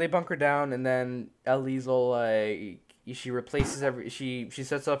yeah, so they bunker down, and then Ellie's all like, she replaces she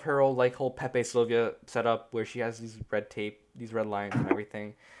sets up her old like whole Pepe Sylvia setup where she has these these red lines and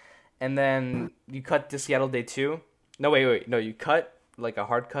everything, and then you cut to Seattle Day 2. No, wait, no, you cut like a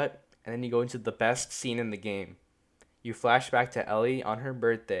hard cut, and then you go into the best scene in the game. You flash back to Ellie on her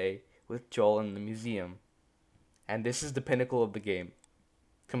birthday with Joel in the museum. And this is the pinnacle of the game.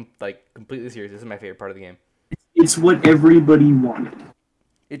 Completely serious. This is my favorite part of the game. It's what everybody wanted.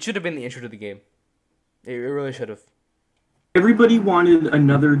 It should have been the intro to the game. It really should have. Everybody wanted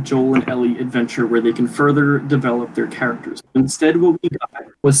another Joel and Ellie adventure where they can further develop their characters. Instead, what we got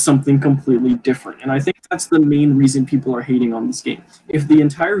was something completely different. And I think that's the main reason people are hating on this game. If the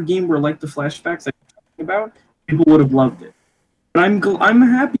entire game were like the flashbacks I'm talking about, people would have loved it. But I'm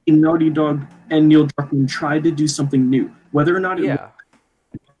happy Naughty Dog and Neil Druckmann tried to do something new, whether or not it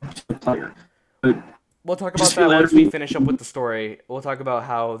was to the player. But we'll talk about that once we finish up with the story. We'll talk about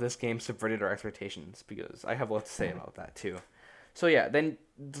how this game subverted our expectations, because I have a lot to say about that too. So yeah, then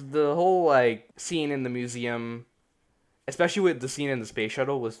the whole like scene in the museum, especially with the scene in the space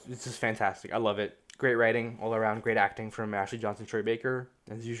shuttle, it's just fantastic. I love it. Great writing all around, great acting from Ashley Johnson, Troy Baker,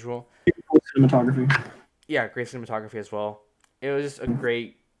 as usual. Cinematography. Yeah, great cinematography as well. It was just a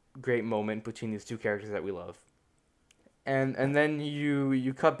great moment between these two characters that we love. And then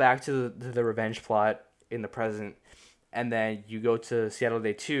you cut back to the revenge plot in the present, and then you go to Seattle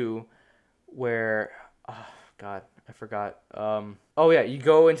Day 2, where, oh God, I forgot. Oh yeah, you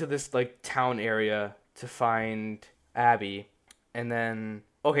go into this like town area to find Abby, and then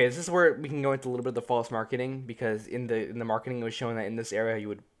okay, this is where we can go into a little bit of the false marketing, because in the marketing it was showing that in this area you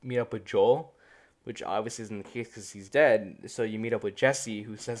would meet up with Joel, which obviously isn't the case because he's dead. So you meet up with Jesse,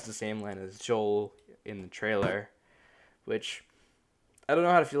 who says the same line as Joel in the trailer, which I don't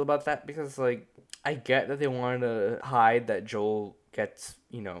know how to feel about that, because like I get that they wanted to hide that Joel gets,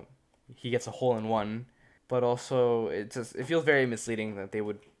 he gets a hole in one, but also it feels very misleading that they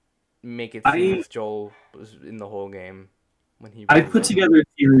would make it seem as Joel was in the whole game when he. I put together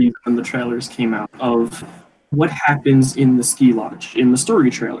theories when the trailers came out of what happens in the ski lodge in the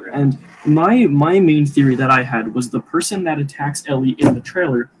story trailer, and my main theory that I had was the person that attacks Ellie in the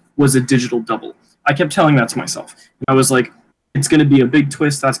trailer was a digital double. I kept telling that to myself. I was like, it's going to be a big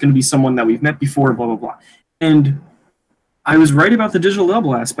twist. That's going to be someone that we've met before, blah, blah, blah. And I was right about the digital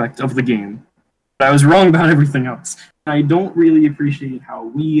double aspect of the game, but I was wrong about everything else. I don't really appreciate how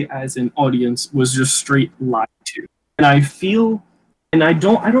we as an audience was just straight lied to. And I feel, and I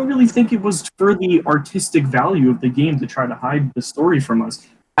don't really think it was for the artistic value of the game to try to hide the story from us.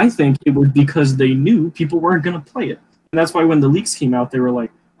 I think it was because they knew people weren't going to play it. And that's why when the leaks came out, they were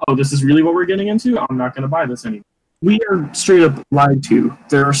like, oh, this is really what we're getting into? I'm not going to buy this anymore. We are straight up lied to.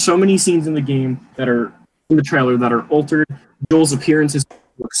 There are so many scenes in the game that are in the trailer that are altered. Joel's appearance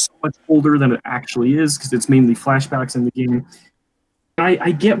looks so much older than it actually is, because it's mainly flashbacks in the game.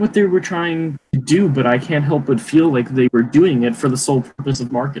 I get what they were trying to do, but I can't help but feel like they were doing it for the sole purpose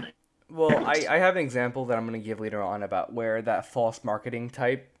of marketing. Well, I have an example that I'm going to give later on about where that false marketing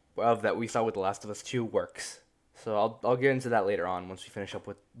type of that we saw with The Last of Us 2 works. So I'll get into that later on once we finish up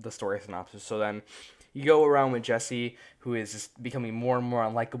with the story synopsis. So then you go around with Jesse, who is just becoming more and more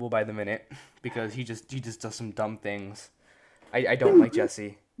unlikable by the minute, because he just does some dumb things. I don't like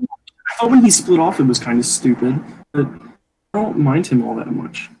Jesse. I thought when he split off it was kind of stupid, but I don't mind him all that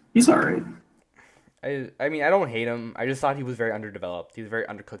much. He's alright. I mean, I don't hate him. I just thought he was very underdeveloped. He's a very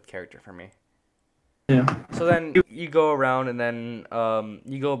undercooked character for me. Yeah. So then you go around, and then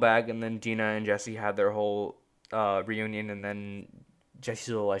you go back, and then Dina and Jesse had their whole reunion, and then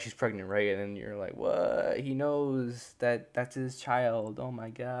Jesse's all like, she's pregnant, right? And then you're like, what? He knows that that's his child. Oh my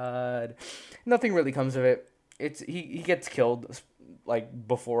god. Nothing really comes of it. He gets killed like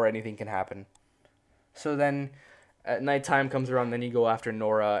before anything can happen. So then at nighttime comes around, then you go after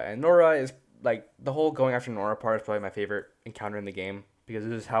Nora, and Nora is like the whole going after Nora part is probably my favorite encounter in the game because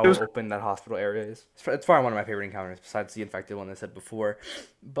this is how open that hospital area is. It's probably one of my favorite encounters besides the infected one I said before.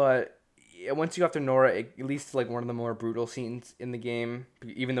 But once you go after Nora, it leads to like one of the more brutal scenes in the game.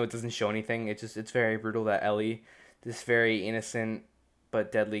 Even though it doesn't show anything, it's very brutal that Ellie, this very innocent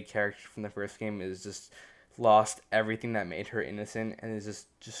but deadly character from the first game, is just lost everything that made her innocent and is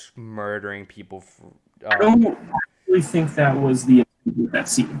just murdering people. I don't really think that was the intent of that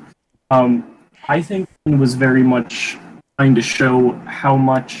scene. I think it was very much trying to show how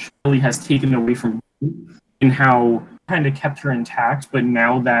much Ellie has taken away from him and how kind of kept her intact, but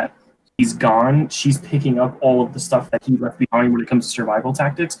now that he's gone, she's picking up all of the stuff that he left behind when it comes to survival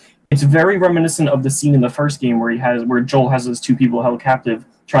tactics. It's very reminiscent of the scene in the first game where Joel has those two people held captive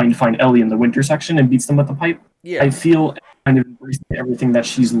trying to find Ellie in the winter section and beats them with the pipe. Yeah. I feel kind of embracing everything that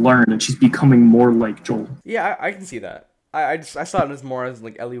she's learned, and she's becoming more like Joel. Yeah, I can see that. I saw it as more as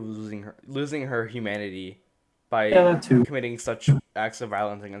like Ellie was losing her humanity by committing such acts of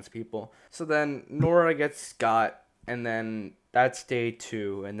violence against people. So then Nora gets got, and then that's day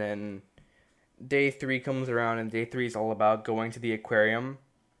 2, and then day 3 comes around, and day 3 is all about going to the aquarium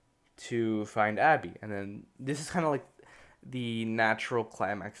to find Abby, and then this is kind of like the natural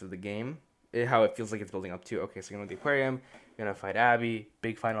climax of the game. How it feels like it's building up to. Okay, so you're going to the aquarium, you're going to fight Abby,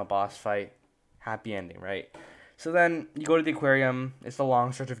 big final boss fight, happy ending, right? So then you go to the aquarium, it's a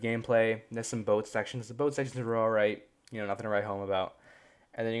long stretch of gameplay, there's some boat sections. The boat sections are alright, nothing to write home about.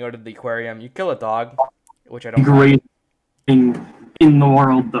 And then you go to the aquarium, you kill a dog, which I don't Great thing in the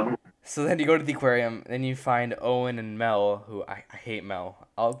world, though. So then you go to the aquarium, then you find Owen and Mel, who I hate Mel.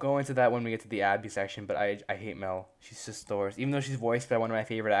 I'll go into that when we get to the Abby section, but I hate Mel. She's just the worst. Even though she's voiced by one of my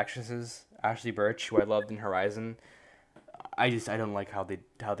favorite actresses, Ashley Birch, who I loved in Horizon, I don't like how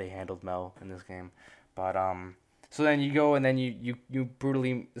they handled Mel in this game. But so then you go and then you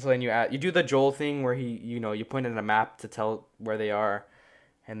brutally, so then you do the Joel thing where you point at a map to tell where they are,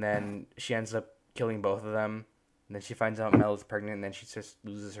 and then she ends up killing both of them. And then she finds out Mel is pregnant, and then she just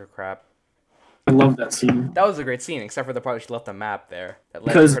loses her crap. I love that scene. That was a great scene, except for the part where she left the map there that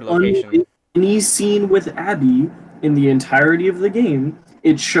led to her location. Because any scene with Abby in the entirety of the game,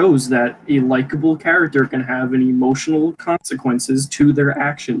 it shows that a likable character can have an emotional consequences to their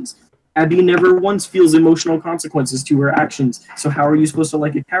actions. Abby never once feels emotional consequences to her actions. So how are you supposed to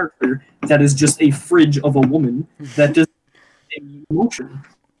like a character that is just a fridge of a woman that doesn't have emotion?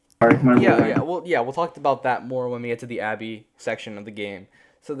 We'll talk about that more when we get to the Abby section of the game.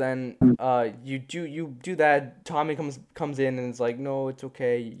 So then, you do that. Tommy comes in and is like, "No, it's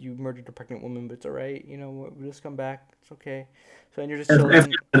okay. You murdered a pregnant woman, but it's all right. We'll just come back. It's okay." So then you're just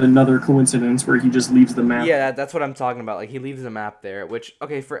chilling. Another coincidence where he just leaves the map. Yeah, that's what I'm talking about. Like he leaves the map there, which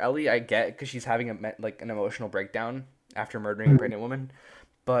okay for Ellie I get because she's having an emotional breakdown after murdering a pregnant woman.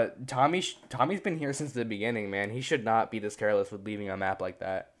 But Tommy's been here since the beginning, man. He should not be this careless with leaving a map like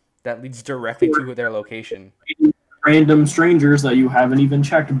that. That leads directly to their location. Random strangers that you haven't even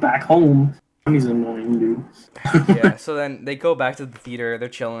checked back home. He's annoying, dude. Yeah, so then they go back to the theater. They're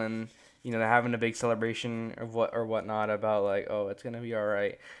chilling. They're having a big celebration of whatnot about like, oh, it's gonna be all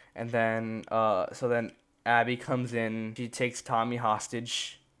right. And then, so then Abby comes in. She takes Tommy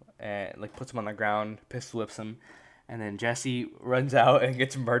hostage, and like puts him on the ground, pistol whips him. And then Jesse runs out and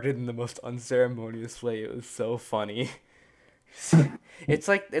gets murdered in the most unceremonious way. It was so funny. It's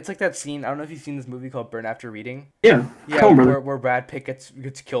like that scene. I don't know if you've seen this movie called Burn After Reading. Yeah, where Brad Pitt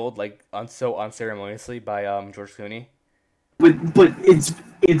gets killed like unceremoniously by George Clooney. But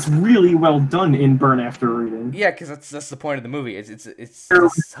it's really well done in Burn After Reading. Yeah, because that's the point of the movie. It's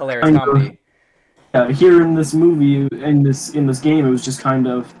hilarious comedy. Here in this movie, in this game, it was just kind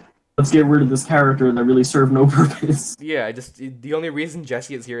of, let's get rid of this character that really served no purpose. Yeah, the only reason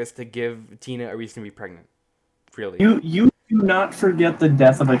Jesse is here is to give Tina a reason to be pregnant. Really. You do not forget the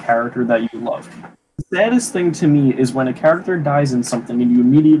death of a character that you love. The saddest thing to me is when a character dies in something and you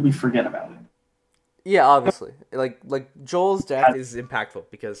immediately forget about it. Yeah, obviously. Like Joel's death is impactful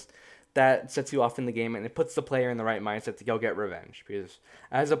because that sets you off in the game and it puts the player in the right mindset to go get revenge. Because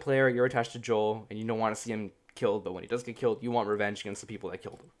as a player, you're attached to Joel and you don't want to see him killed, but when he does get killed, you want revenge against the people that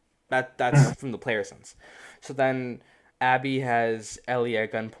killed him. That's from the player sense. So then Abby has Ellie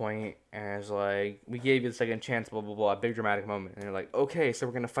at gunpoint and is like, we gave you the second chance, blah, blah, blah, big dramatic moment. And they're like, okay, so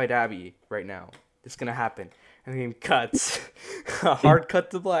we're going to fight Abby right now. It's going to happen. And the game cuts. A hard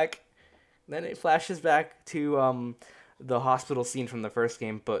cut to black. Then it flashes back to the hospital scene from the first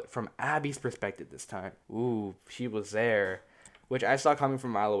game, but from Abby's perspective this time. Ooh, she was there, which I saw coming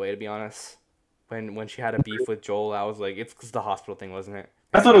from a mile away, to be honest. When she had a beef with Joel, I was like, it's because the hospital thing, wasn't it?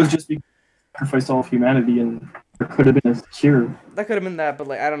 I thought it was just because he sacrificed all of humanity and there could have been a cure. That could have been that, but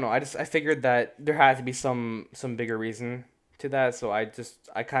like I don't know. I figured that there had to be some bigger reason to that, so I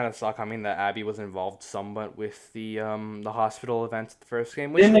kind of saw coming that Abby was involved somewhat with the hospital events at the first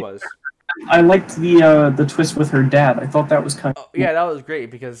game, which she Didn't was. I liked the twist with her dad. I thought that was kind Oh, of yeah, that was great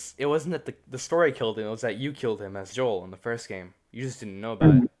because it wasn't that the story killed him; it was that you killed him as Joel in the first game. You just didn't know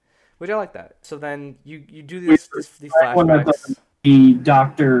about cool. it, which I like that. So then you do Wait, these one that flashbacks. the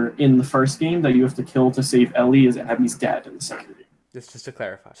doctor in the first game that you have to kill to save Ellie is Abby's dad in the second game. Just to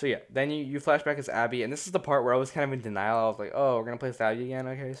clarify. So yeah, then you flashback as Abby, and this is the part where I was kind of in denial. I was like, oh, we're gonna play as Abby again.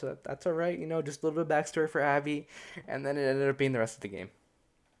 Okay, so that's all right. Just a little bit of backstory for Abby, and then it ended up being the rest of the game.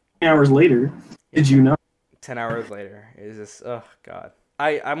 10 hours later, Yeah, did you know? 10 hours later, it's just oh god.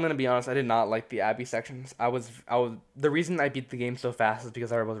 I'm gonna be honest. I did not like the Abby sections. I was the reason I beat the game so fast is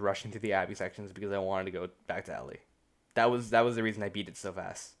because I was rushing through the Abby sections because I wanted to go back to Ellie. That was the reason I beat it so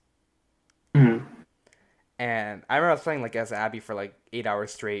fast. Mhm. And I remember I was playing like as Abby for like 8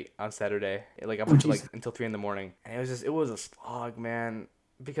 hours straight on Saturday, like up Oh, until like jeez. until 3 in the morning, and it was a slog, man,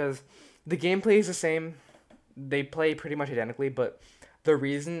 because the gameplay is the same, they play pretty much identically, but there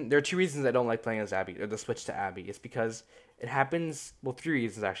are two reasons I don't like playing as Abby or the switch to Abby. It's because it happens, well, three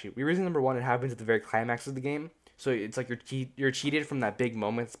reasons actually. Reason number one, it happens at the very climax of the game, so it's like you're cheated from that big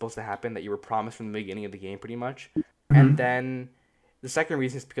moment that's supposed to happen that you were promised from the beginning of the game, pretty much, and Mhm. then the second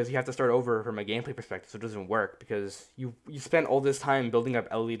reason is because you have to start over from a gameplay perspective, so it doesn't work because you spent all this time building up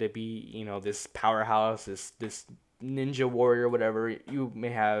Ellie to be, this powerhouse, this ninja warrior, whatever you may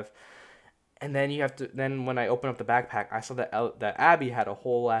have, and then you have to. Then when I opened up the backpack, I saw that Abby had a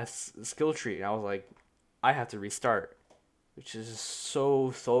whole ass skill tree, and I was like, I have to restart, which is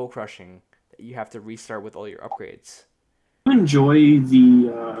so crushing that you have to restart with all your upgrades. I enjoy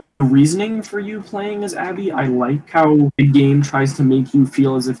the reasoning for you playing as Abby. I like how the game tries to make you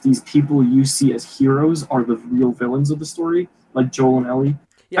feel as if these people you see as heroes are the real villains of the story, like Joel and Ellie.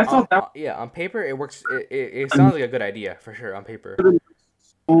 Yeah, I thought that yeah, on paper it works. It sounds was like a good idea for sure on paper.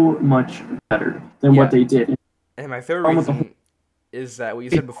 so much better than what Yeah, they did. and my third Problem with the whole reason is that what you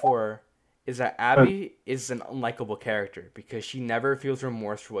said before is that Abby is an unlikable character because she never feels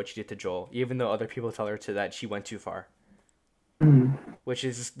remorse for what she did to Joel, even though other people tell her to that she went too far, which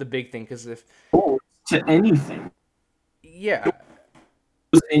is the big thing. Because if to anything, yeah,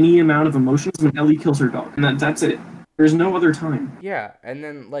 any amount of emotions when Ellie kills her dog, and that's it. There's no other time. yeah, and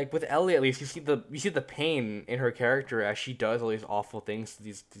then like with Ellie at least you see the pain in her character as she does all these awful things to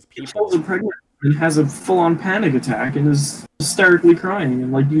these She kills a people. pregnant and has a full-on panic attack and is hysterically crying,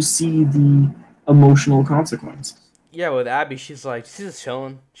 and like you see the emotional consequence. Yeah, with Abby, she's just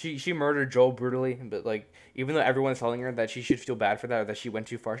chilling. She murdered Joel brutally, but like even though everyone's telling her that she should feel bad for that or that she went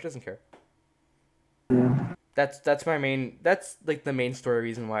too far, she doesn't care. Yeah. That's like the main story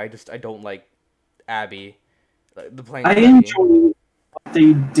reason why I don't like Abby, the playing I as Abby. enjoy what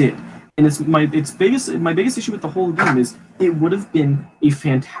they did, and my biggest issue with the whole game is it would have been a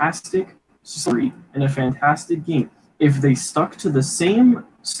fantastic story and a fantastic game if they stuck to the same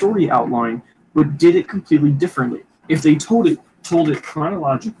story outline but did it completely differently. If they told it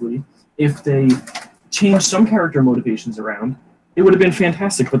chronologically, if they changed some character motivations around, it would have been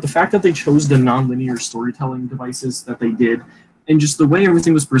fantastic. But the fact that they chose the nonlinear storytelling devices that they did, and just the way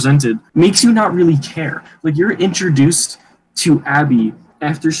everything was presented, makes you not really care. Like you're introduced to Abby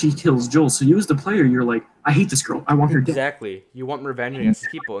after she kills Joel, so you as the player, you're like, I hate this girl. I want her dead. Exactly. You want revenge against these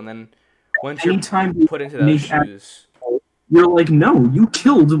people, and then once you're Anytime you put into those make Abby, shoes, you're like, no, you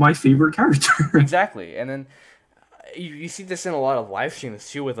killed my favorite character. exactly, and then you see this in a lot of live streams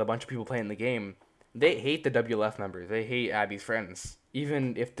too, with a bunch of people playing the game. They hate the WLF members. They hate Abby's friends,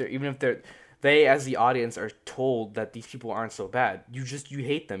 even if they as the audience are told that these people aren't so bad. You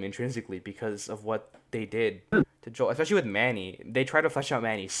hate them intrinsically because of what they did to Joel, especially with Manny. They tried to flesh out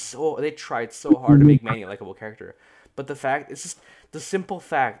Manny they tried so hard to make Manny a likable character, but it's just the simple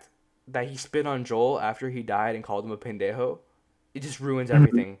fact that he spit on Joel after he died and called him a pendejo. It just ruins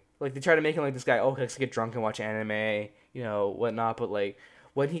everything. Like they try to make him like this guy. Oh, he likes to get drunk and watch anime, whatnot. But like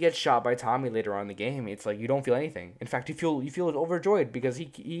when he gets shot by Tommy later on in the game, it's like you don't feel anything. In fact, you feel overjoyed because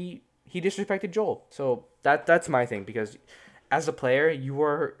he disrespected Joel. So that's my thing because as a player, you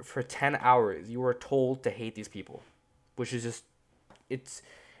were for 10 hours you were told to hate these people, which is just it's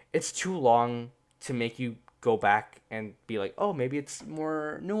it's too long to make you go back and be like, oh, maybe it's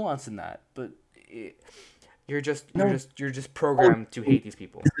more nuanced than that. But you're just No, programmed to hate these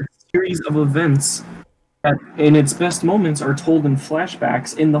people. series of events that, in its best moments, are told in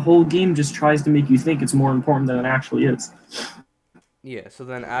flashbacks, and the whole game just tries to make you think it's more important than it actually is. Yeah, so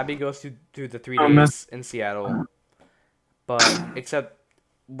then Abby goes through the three Um, days in Seattle, but except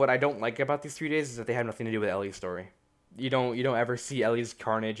what I don't like about these 3 days is that they have nothing to do with Ellie's story. You don't ever see Ellie's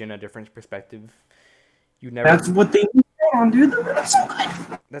carnage in a different perspective. You never. that's what they did on, dude. That's so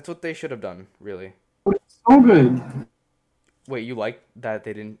good. That's what they should have done, really. So good. Wait, you like that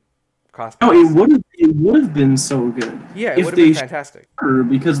they didn't cross No, paths? it would have been so good Yeah, it if would have been they fantastic. her,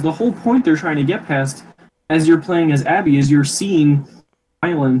 because the whole point they're trying to get past as you're playing as Abby is you're seeing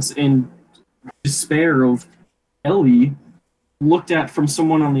violence and despair of Ellie looked at from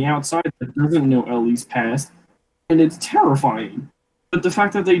someone on the outside that doesn't know Ellie's past, and it's terrifying. But the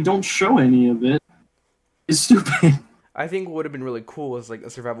fact that they don't show any of it is stupid. I think what would have been really cool was like a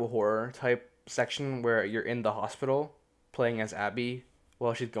survival horror type section where you're in the hospital playing as Abby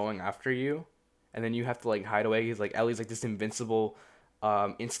while she's going after you, and then you have to like hide away. He's like Ellie's like this invincible,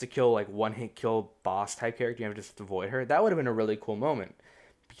 insta kill like one hit kill boss type character. You have to just avoid her. That would have been a really cool moment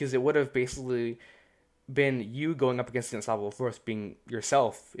because it would have basically been you going up against the unstoppable force, being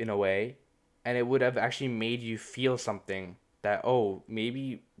yourself in a way, and it would have actually made you feel something that oh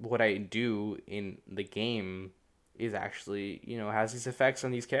maybe what I do in the game is actually has these effects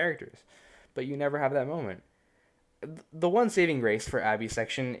on these characters, but you never have that moment. The one saving grace for Abby's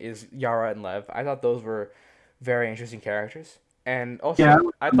section is Yara and Lev. I thought those were very interesting characters. And Yeah.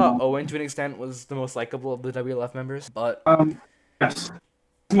 also, I thought Owen, to an extent, was the most likable of the WLF members. But Yes.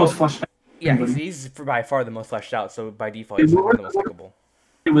 The most fleshed out. yeah, he's by far the most fleshed out. So by default, he's one of the most likable.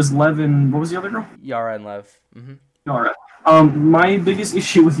 It was Levin. What was the other girl? Yara and Lev. Yara. My biggest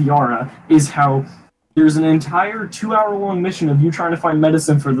issue with Yara is how there's an entire 2 hour long mission of you trying to find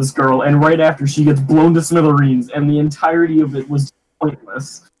medicine for this girl, and right after she gets blown to smithereens, and the entirety of it was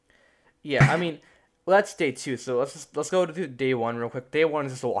pointless. Yeah, I mean, well, that's day two. So let's go to day one real quick. Day one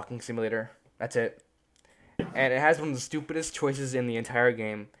is just a walking simulator. That's it, and it has one of the stupidest choices in the entire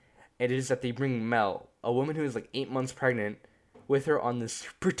game. It is that they bring Mel, a woman who is like 8 months pregnant, with her on this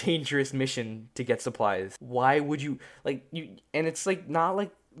super dangerous mission to get supplies. Why would you like you? And it's like not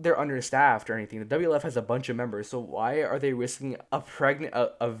like they're understaffed or anything. The WLF has a bunch of members, so why are they risking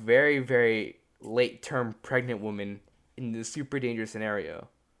a very very late term pregnant woman in this super dangerous scenario?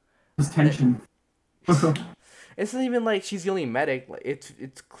 There's tension. It's not even like she's the only medic. Like, it's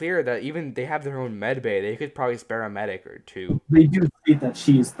clear that even they have their own med bay. They could probably spare a medic or two. They do state that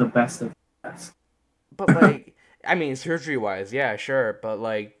she is the best of the best. But like, I mean, surgery wise, yeah, sure. But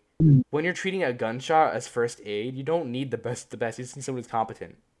like, when you're treating a gunshot as first aid, you don't need the best. The best. You just need someone who's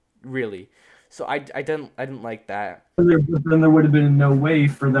competent, really. So I didn't like that. But then there would have been no way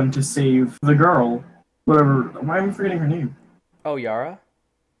for them to save the girl. Whatever. Why am I forgetting her name? Oh, Yara.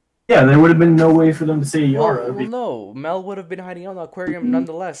 Yeah, there would have been no way for them to save Yara. Well, no. Mel would have been hiding out in the aquarium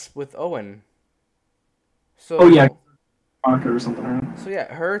nonetheless with Owen. So. Oh yeah, Monica or something. Right? So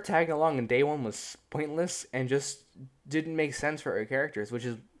yeah, her tagging along in day one was pointless and just didn't make sense for her characters, which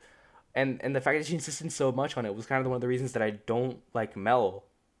is, and the fact that she insisted so much on it was kind of one of the reasons that I don't like Mel,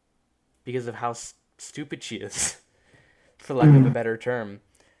 because of how stupid she is, for lack of a better term.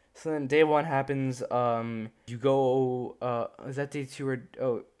 So then day one happens. You go. Is that day two or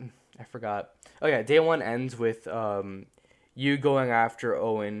oh, I forgot. Oh yeah, day one ends with you going after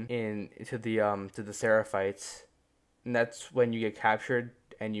Owen to the Seraphites. And that's when you get captured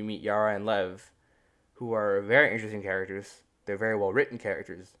and you meet Yara and Lev, who are very interesting characters. They're very well written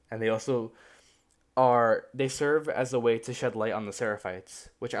characters, and they also they serve as a way to shed light on the Seraphites,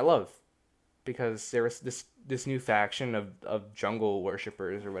 which I love, because there was this new faction of jungle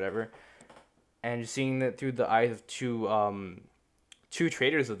worshippers or whatever, and just seeing that through the eyes of two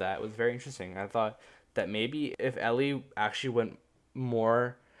traders of that was very interesting. I thought that maybe if Ellie actually went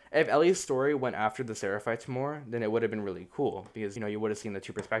more. If Ellie's story went after the Seraphites more, then it would have been really cool, because you would have seen the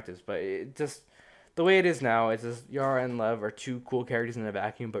two perspectives. But it just the way it is now, it's just Yara and Lev are two cool characters in a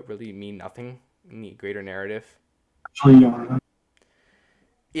vacuum, but really mean nothing in the greater narrative. Actually, Yara.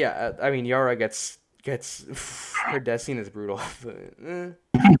 Yeah, I mean Yara gets her death scene is brutal. But,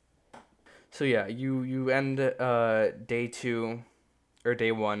 So yeah, you end day two or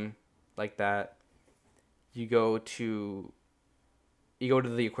day one like that. You go to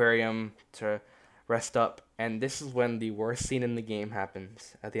the aquarium to rest up, and this is when the worst scene in the game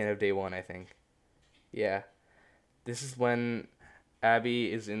happens at the end of day one, I think. Yeah. This is when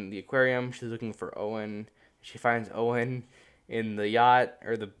Abby is in the aquarium. She's looking for Owen. She finds Owen in the yacht,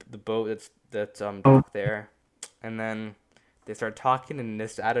 or the boat that's docked there. And then they start talking, and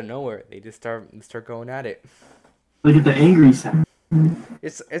just out of nowhere, they just start going at it. Look at the angry side.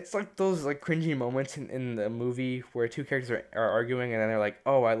 It's like those like cringy moments in the movie where two characters are arguing and then they're like,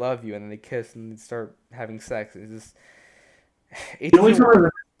 "Oh, I love you," and then they kiss and they start having sex. It's just it The only doesn't. time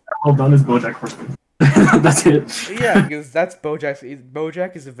well done is BoJack Horseman. That's it. Yeah, because that's Bojack's.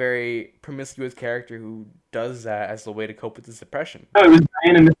 Bojack is a very promiscuous character who does that as a way to cope with his depression. No, it was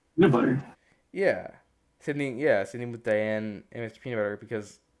Diane and Mr. Peanut Butter. Yeah, Sydney. Yeah, Sydney with Diane and Mr. Peanut Butter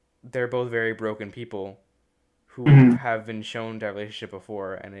because they're both very broken people who Mm-hmm. have been shown to have a relationship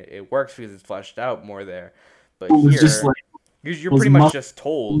before, and it works because it's fleshed out more there. But It was just here, like you're was pretty much muscle. just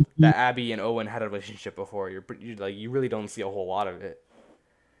told that Abby and Owen had a relationship before. You like you really don't see a whole lot of it,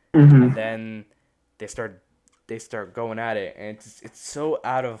 and Mm-hmm. then they start they start going at it, and it's so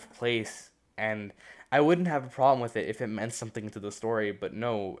out of place. And I wouldn't have a problem with it if it meant something to the story, but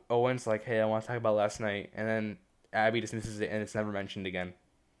no. Owen's like, "Hey, I want to talk about last night," and then Abby dismisses it, and it's never mentioned again.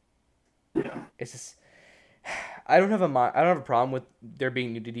 Yeah. It's just I don't have a problem with there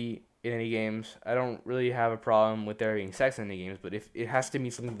being nudity in any games. I don't really have a problem with there being sex in any games, but if it has to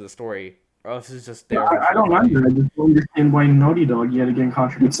mean something to the story, or else it's just No, there for I show don't value. either. I just don't understand why Naughty Dog yet again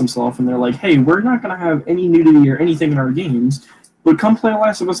contradicts himself, and they're like, "Hey, we're not gonna have any nudity or anything in our games, but come play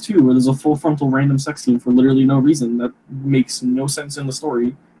Last of Us 2, where there's a full frontal random sex scene for literally no reason that makes no sense in the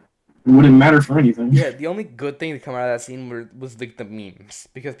story. It wouldn't matter for anything." Yeah, the only good thing to come out of that scene was like the memes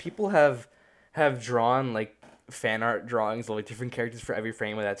because people have drawn like fan art drawings of like different characters for every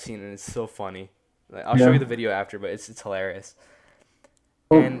frame of that scene, and it's so funny. Like, I'll show Yeah. you the video after, but it's hilarious.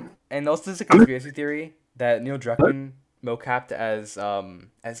 Oh, And also there's a I'm conspiracy theory that Neil what? Druckmann mocapped as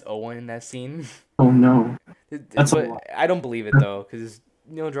Owen in that scene. Oh no, that's a But lot. I don't believe it That's though, because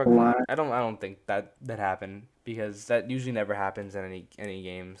Neil a Druckmann. lot. I don't think that happened because that usually never happens in any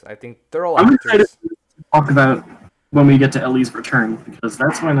games. I think they're all I'm excited actors. to talk about when we get to Ellie's return because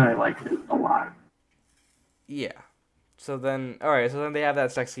that's when I like it a lot. Yeah. So then, all right. So then they have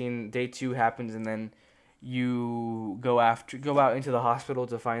that sex scene. Day two happens, and then you go out into the hospital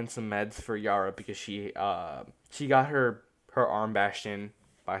to find some meds for Yara because she got her arm bashed in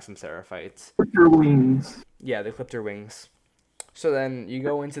by some Seraphites. Your wings. Yeah, they clipped her wings. So then you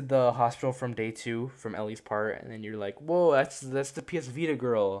go into the hospital from day two, from Ellie's part, and then you're like, "Whoa, that's the PS Vita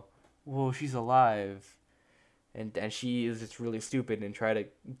girl. Whoa, she's alive." And she is just really stupid and try to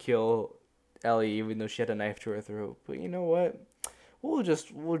kill Ellie even though she had a knife to her throat. But you know what? We'll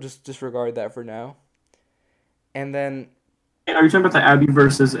just disregard that for now. And then Are you talking about the Abby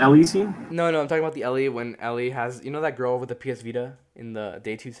versus Ellie scene? no, I'm talking about the Ellie when Ellie has that girl with the PS Vita in the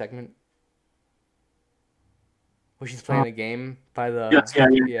day two segment where she's playing Uh, a game by the yes, yeah,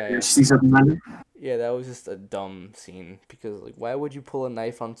 yeah, yeah yeah. yeah She sees something. yeah that was just a dumb scene because like why would you pull a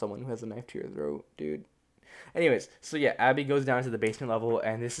knife on someone who has a knife to your throat, dude? Anyways, so yeah, Abby goes down to the basement level,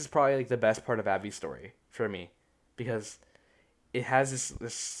 and this is probably like the best part of Abby's story for me, because it has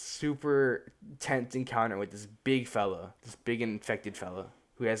this super tense encounter with this big fella, this big infected fella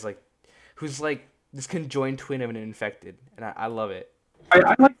who's like this conjoined twin of an infected, and I love it.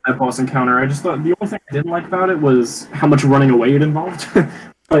 I like that boss encounter. I just thought the only thing I didn't like about it was how much running away it involved.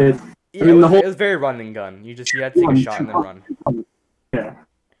 But I Yeah, mean, the whole it was very run and gun. You had to take a shot and then run. yeah.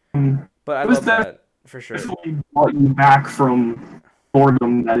 Um, But I it was love that that for sure. definitely brought you back from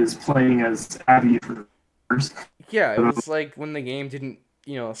boredom that is playing as Abby for first. Yeah, it was like when the game didn't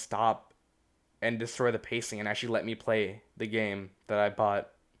stop and destroy the pacing and actually let me play the game that I bought.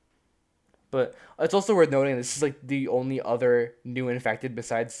 But it's also worth noting this is like the only other new infected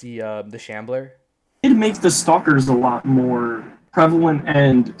besides the Shambler. It makes the stalkers a lot more prevalent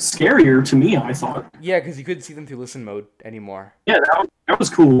and scarier to me, I thought. Yeah, because you couldn't see them through listen mode anymore. Yeah, that was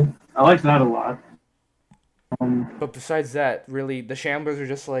cool. I liked that a lot. Um, But besides that, really, the Shamblers are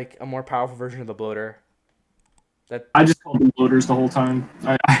just like a more powerful version of the Bloater. That I just called them loaders the whole time.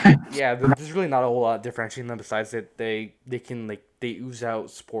 yeah, there's really not a whole lot differentiating them besides that they can like they ooze out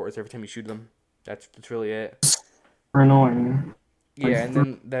spores every time you shoot them. That's really it. They're annoying. Yeah,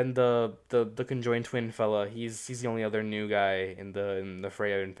 and then the conjoined twin fella, he's the only other new guy in the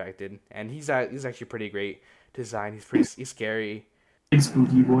Freya infected, and he's actually pretty great design. He's scary. Big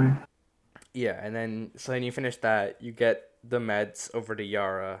spooky boy. Yeah, and then you finish that, you get the meds over to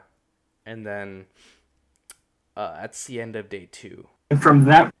Yara, and then that's the end of day two. And from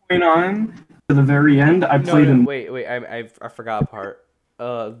that point on to the very end, I No, played no, in. wait, I forgot a part.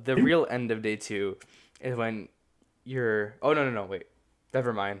 The real end of day two is when you're. Oh no, wait,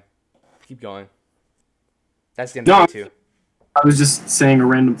 never mind. Keep going. That's the end of No, day two. I was just saying a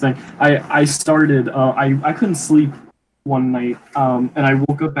random thing. I started. I couldn't sleep one night, and I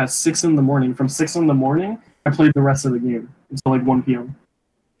woke up at 6 in the morning. From 6 in the morning, I played the rest of the game until like 1 p.m.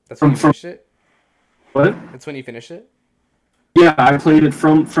 That's when you From finished it. what? That's when you finished it. Yeah, I played it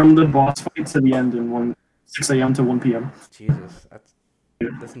from the boss fight to the end in 6 a.m. to 1 p.m. Jesus, that's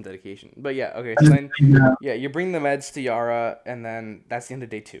some dedication. But yeah, okay. I So just, then, yeah, yeah, you bring the meds to Yara, and then that's the end of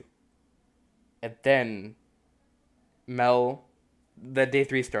day 2. And then Mel, the day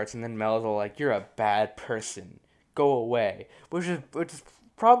 3 starts, and then Mel's all like, "You're a bad person. Go away," which is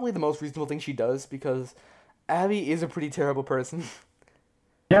probably the most reasonable thing she does because Abby is a pretty terrible person.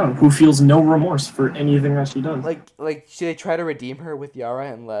 yeah, who feels no remorse for anything that she does. They try to redeem her with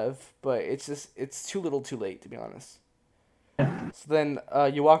Yara and Lev, but it's too little, too late to be honest. Yeah. So then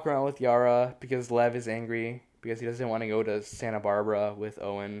you walk around with Yara because Lev is angry because he doesn't want to go to Santa Barbara with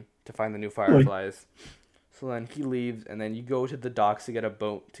Owen to find the new Like, Fireflies. So then he leaves, and then you go to the docks to get a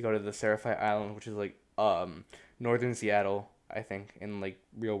boat to go to the Seraphite Island, which is like northern Seattle, I think, in like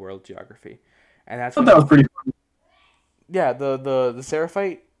real world geography. And that's I thought when that was pretty fun. yeah, the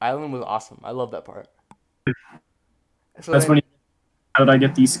Seraphite Island was awesome. I love that part. So That's then when how did I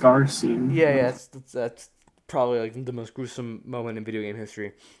get these scars scene? yeah, that's probably like the most gruesome moment in video game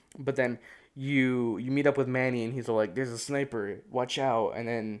history. But then you meet up with Manny and he's all like, "There's a sniper, watch out!" And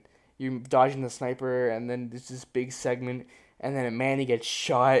then you dodging the sniper, and then there's this big segment, and then Manny gets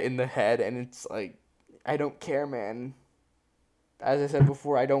shot in the head, and it's like, I don't care, man. As I said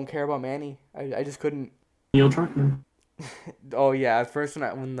before, I don't care about Manny. I just couldn't. Neil Druckmann. Oh yeah, at first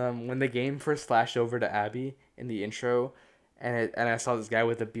when the game first flashed over to Abby in the intro, and I saw this guy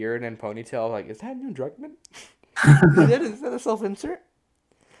with a beard and ponytail, I was like, is that Neil Druckmann? Is that a self insert?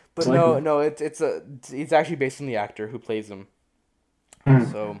 But It's like, no, it's actually based on the actor who plays him.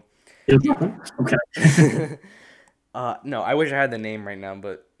 So Neil yeah. Druckmann? Okay. No, I wish I had the name right now,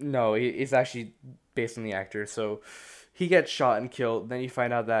 but no, it's actually based on the actor. So he gets shot and killed. Then you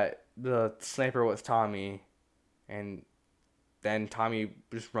find out that the sniper was Tommy, and then Tommy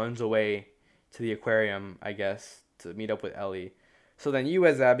just runs away to the aquarium, I guess, to meet up with Ellie. So then you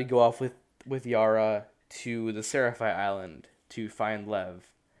as Abby go off with Yara to the Seraphite Island to find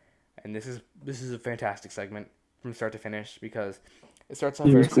Lev. And this is a fantastic segment from start to finish because it starts off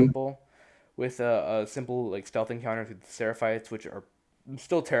It very was cool. simple with a simple like stealth encounter with the Seraphites, which are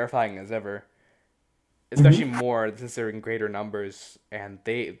still terrifying as ever, especially Mm-hmm. more since they're in greater numbers. And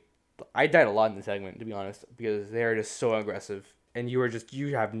I died a lot in the segment to be honest because they are just so aggressive, and you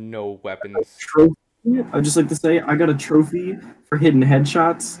have no weapons. Trophy. I'd just like to say I got a trophy for hitting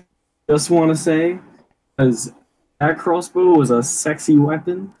headshots. Just want to say, because that crossbow was a sexy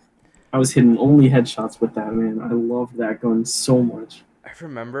weapon. I was hitting only headshots with that, man. I love that gun so much. I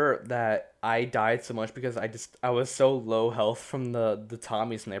remember that I died so much because I was so low health from the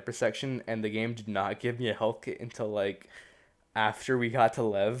Tommy sniper section, and the game did not give me a health kit until like after we got to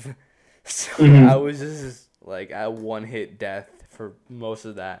Lev. So I Mm-hmm. was just like at one hit death for most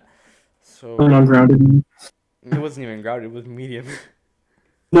of that. Playing So on grounded. it wasn't even grounded, it was medium.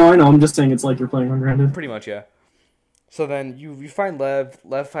 No, I know. I'm just saying it's like you're playing on grounded. Pretty much, yeah. So then you find Lev.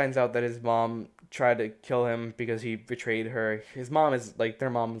 Lev finds out that his mom tried to kill him because he betrayed her. His mom is like their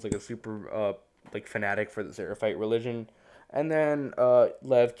mom is like a super like fanatic for the Seraphite religion, and then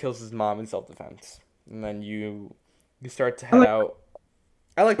Lev kills his mom in self defense. And then you start to I head like out.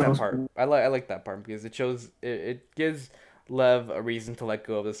 I like that those. part. I like that part because it gives Lev a reason to let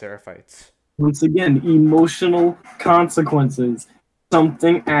go of the Seraphites. Once again, emotional consequences.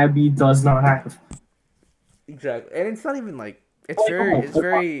 Something Abby does not have. Exactly, and it's not even like Like, it's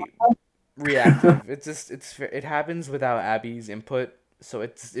very reactive. It happens without Abby's input, so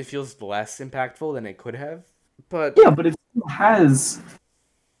it feels less impactful than it could have. But yeah, but it still has.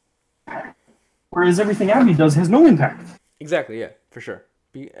 Whereas everything Abby does has no impact. exactly, yeah, for sure.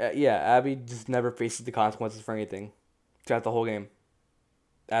 Yeah, Abby just never faces the consequences for anything throughout the whole game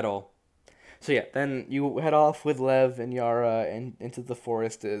at all. So yeah, then you head off with Lev and Yara and into the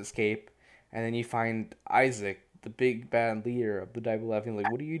forest to escape, and then you find Isaac, the big bad leader of the WLF, and like,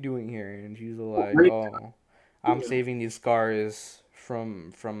 what are you doing here? And she's like, Right? oh, I'm saving these scars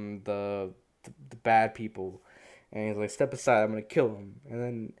from the bad people, and he's like, step aside, I'm gonna kill him. And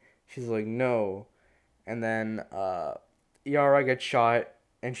then she's like, no, and then Yara gets shot,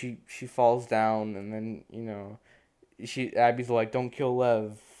 and she falls down, and then Abby's like, don't kill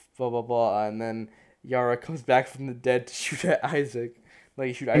Lev, blah blah blah, and then Yara comes back from the dead to shoot at Isaac,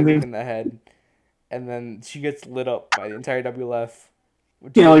 like shoot And Isaac they, in the head, and then she gets lit up by the entire WLF,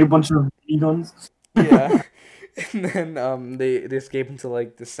 which you is know, like a like bunch of BB guns. yeah, and then they escape into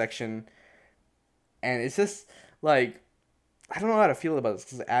like this section, and it's just like I don't know how to feel about this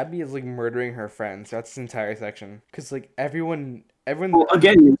because Abby is like murdering her friends. That's this entire section because like everyone Well,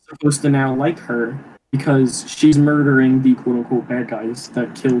 again, you're supposed to now like her. because she's murdering the quote unquote bad guys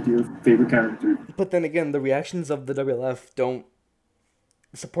that killed your favorite character. But then again, the reactions of the WLF don't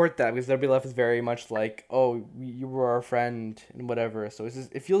support that because WLF is very much like, oh, you were our friend and whatever. So it's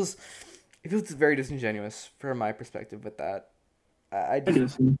just, it feels very disingenuous from my perspective with that. I I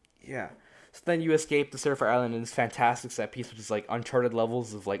just guess. yeah. So then you escape the Surfer Island in this fantastic set piece, which is like Uncharted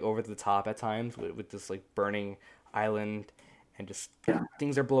levels of like over the top at times with this like burning island and just Yeah.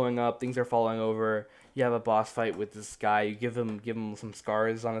 things are blowing up, things are falling over. You have a boss fight with this guy. You give him some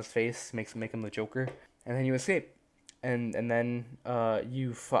scars on his face, make him the Joker, and then you escape. And then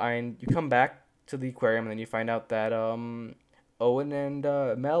you come back to the aquarium, and then you find out that Owen and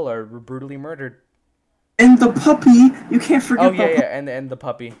Mel are brutally murdered. And the puppy, you can't Oh forget yeah, the yeah, and the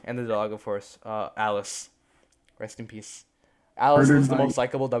puppy and the dog, of course. Alice, rest in peace. Alice murdered was the by. most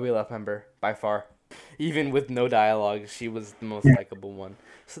likable WLF member by far. Even with no dialogue, she was the most likable one.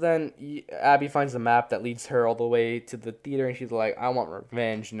 So then Abby finds the map that leads her all the way to the theater, and she's like, "I want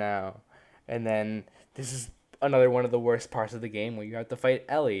revenge now." And then this is another one of the worst parts of the game where you have to fight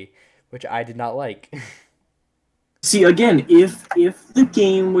Ellie, which I did not like. See again, if the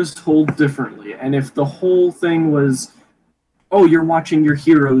game was told differently, and if the whole thing was, oh, you're watching your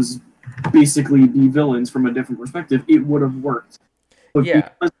heroes basically be villains from a different perspective, it would have worked. But Yeah,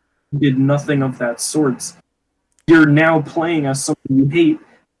 because you did nothing of that sort, you're now playing as someone you hate,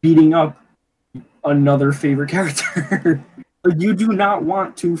 beating up another favorite character. Like you do not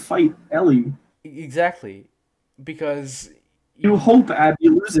want to fight Ellie. exactly. Because You hope Abby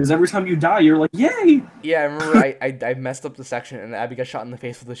loses. Every time you die, you're like, yay! yeah, I remember I messed up the section and Abby got shot in the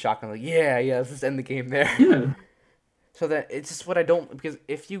face with a shotgun. Like, yeah, let's just end the game there. Yeah. So that it's just what I don't because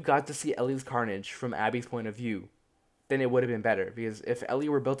if you got to see Ellie's carnage from Abby's point of view, then it would have been better. Because if Ellie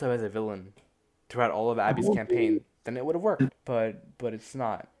were built up as a villain throughout all of Abby's campaign, then it would have worked. But it's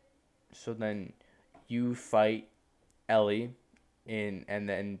not. So then you fight Ellie in and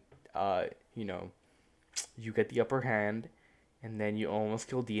then uh you know you get the upper hand and then you almost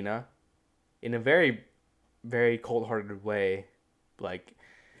kill Dina in a very very cold-hearted way. Like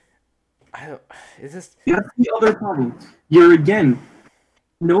I don't. It's just That's the other problem. You're again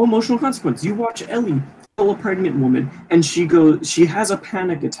no emotional consequence. You watch Ellie kill a pregnant woman, and she has a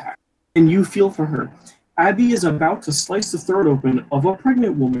panic attack, and you feel for her. Abby is about to slice the throat open of a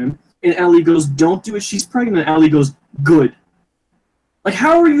pregnant woman, and Ellie goes, "Don't do it. She's pregnant." Ellie goes, "Good." Like,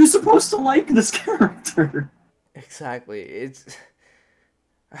 how are you supposed to like this character? exactly. It's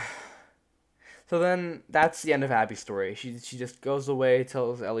so then that's the end of Abby's story. She just goes away,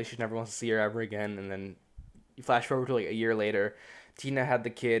 tells Ellie she never wants to see her ever again, and then you flash forward to like a year later. Tina had the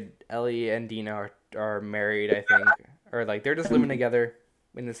kid. Ellie and Dina are married, I think, or like they're just living together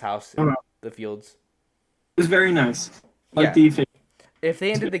in this house in the fields. It's very nice. Like Yeah. the If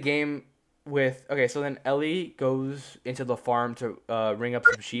they ended the game with okay, so then Ellie goes into the farm to ring up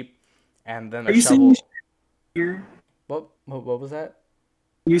some sheep, and then Are a you saying shovel. we should here? What was that?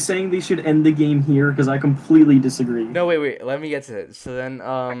 Are you saying they should end the game here? Because I completely disagree. No, wait. Let me get to it. So then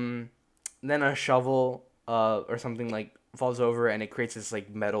a shovel or something like falls over and it creates this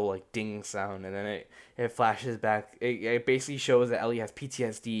like metal like ding sound, and then it flashes back. It basically shows that Ellie has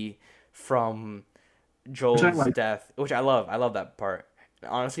PTSD from Which I Joel's like. death, which I love. I love that part.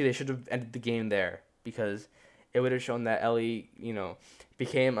 Honestly, they should have ended the game there because it would have shown that Ellie,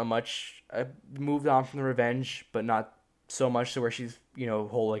 became a much moved on from the revenge, but not so much to where she's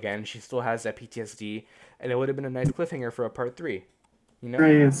whole again. She still has that PTSD, and it would have been a nice cliffhanger for a part 3. You know,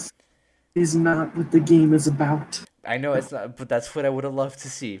 Reyes is not what the game is about. I know it's not, but that's what I would have loved to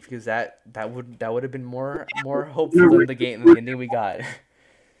see because that would have been more hopeful No, than the ending we got.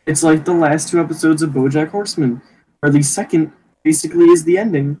 It's like the last 2 episodes of BoJack Horseman, where the second basically is the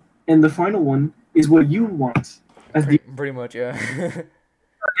ending, and the final one is what you want. As the Pretty much, yeah.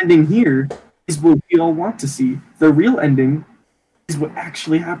 ending here is what we all want to see. The real ending is what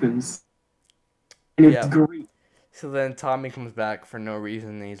actually happens, and it's Yeah. great. So then Tommy comes back for no reason.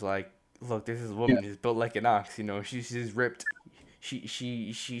 And he's like, "Look, this is a woman. She's built like an ox. She's ripped.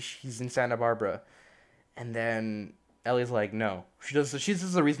 She's in Santa Barbara." And then Ellie's like, "No." She does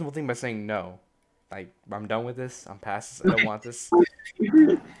a reasonable thing by saying no. Like, I'm done with this. I'm past this. I don't want this.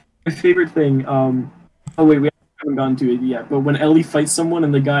 My favorite thing. Oh wait, we haven't gotten to it yet. But when Ellie fights someone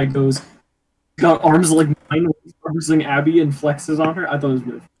and the guy goes, got arms like mine, when he's referencing Abby and flexes on her, I thought it was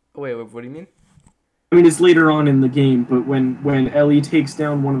really. Wait, what do you mean? I mean, it's later on in the game, but when Ellie takes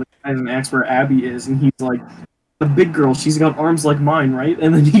down one of the guys and asks where Abby is, and he's like, "The big girl, she's got arms like mine, right?"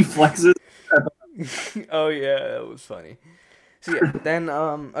 And then he flexes. Oh yeah, that was funny. So yeah,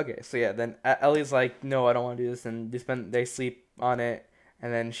 then Ellie's like, "No, I don't want to do this," and they sleep on it,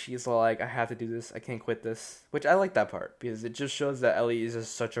 And then she's all like, I have to do this. I can't quit this. Which I like that part because it just shows that Ellie is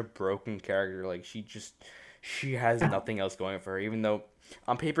just such a broken character. Like, she has nothing else going for her. Even though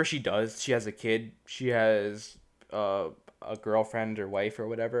on paper she does. She has a kid. She has a girlfriend or wife or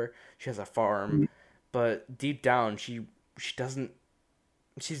whatever. She has a farm. But deep down, she doesn't.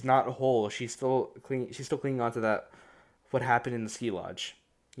 She's not whole. She's still clinging on to that. What happened in the ski lodge?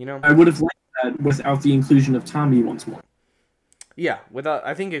 You know. I would have liked that without the inclusion of Tommy once more. Yeah,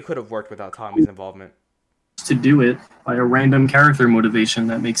 I think it could have worked without Tommy's involvement. To do it by a random character motivation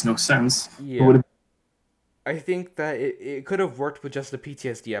that makes no sense. Yeah. I think that it could have worked with just the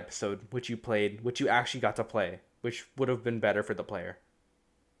PTSD episode, which you actually got to play, which would have been better for the player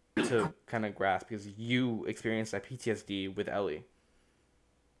to kind of grasp because you experienced that PTSD with Ellie.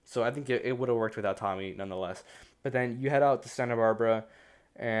 So I think it would have worked without Tommy nonetheless. But then you head out to Santa Barbara.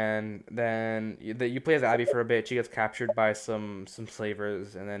 And then you play as Abby for a bit. She gets captured by some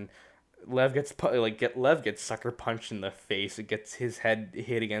slavers, and then Lev gets sucker punched in the face. It gets his head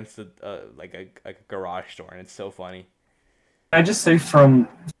hit against a garage door, and it's so funny. I just say from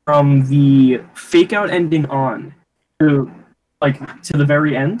the fake out ending on to the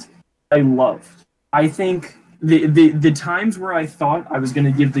very end, I loved. I think the times where I thought I was going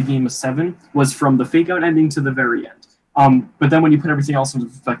to give the game a 7 was from the fake out ending to the very end. But then when you put everything else into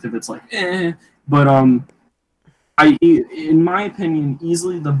perspective, it's like, eh. But in my opinion,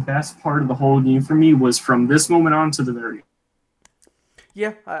 easily the best part of the whole game for me was from this moment on to the very end.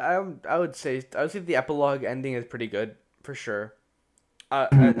 Yeah, I would say the epilogue ending is pretty good for sure.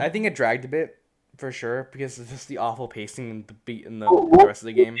 I think it dragged a bit for sure because it's just the awful pacing and the beat in the rest of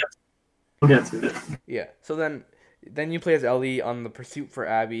the game. We'll get to it. Yeah. So then you play as Ellie on the pursuit for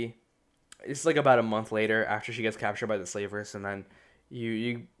Abby. It's like about a month later after she gets captured by the slavers, and then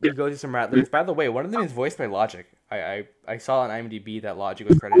you go to some Rattlers. By the way, one of them is voiced by Logic. I saw on IMDb that Logic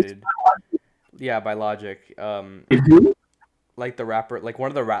was credited. Yeah, by Logic. Like the rapper, like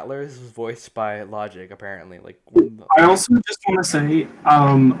one of the Rattlers was voiced by Logic apparently. I also just want to say,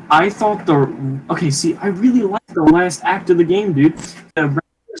 I thought I really liked the last act of the game, dude.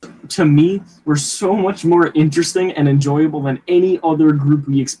 To me, were so much more interesting and enjoyable than any other group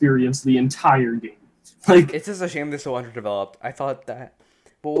we experienced the entire game. Like, it's just a shame they're so underdeveloped. I thought that,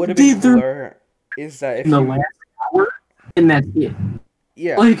 but what would have been cooler is that if in the last hour, and that's it.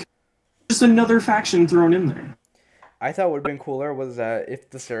 Yeah, like just another faction thrown in there. I thought what would have been cooler was that if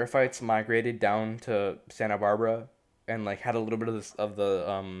the Seraphites migrated down to Santa Barbara and like had a little bit of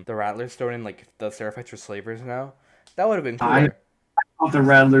the Rattlers thrown in, like if the Seraphites were slavers now, that would have been cooler. I thought the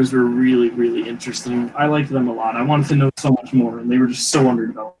Rattlers were really, really interesting. I liked them a lot. I wanted to know so much more, and they were just so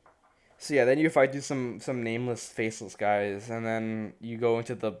underdeveloped. So yeah, then you fight through some nameless, faceless guys, and then you go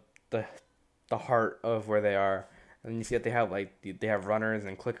into the heart of where they are, and you see that they have runners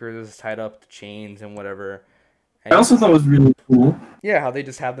and clickers tied up to chains and whatever. And I also thought it was really cool. Yeah, how they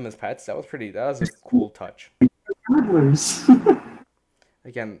just have them as pets. That was a cool touch. Rattlers.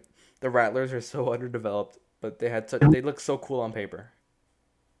 Again, the Rattlers are so underdeveloped, but they look so cool on paper.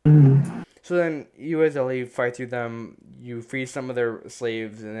 Mm-hmm. So then you as Ellie fight through them, you free some of their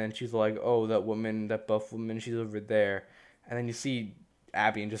slaves, and then she's like, oh, that buff woman, she's over there. And then you see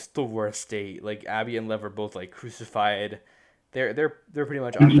Abby in just the worst state. Like, Abby and Lev are both, like, crucified. They're pretty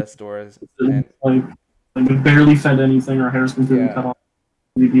much on death's doors. And, like barely fed anything, her hair's completely cut off.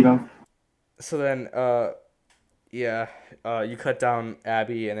 Beat up. So then, you cut down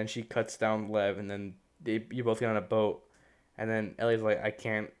Abby, and then she cuts down Lev, and then you both get on a boat. And then Ellie's like, I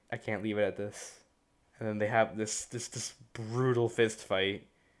can't leave it at this. And then they have this brutal fist fight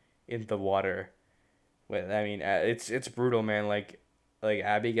in the water. I mean, it's brutal, man. Like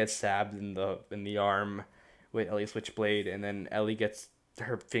Abby gets stabbed in the arm with Ellie's switchblade, and then Ellie gets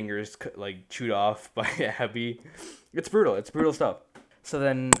her fingers chewed off by Abby. It's brutal. It's brutal stuff. So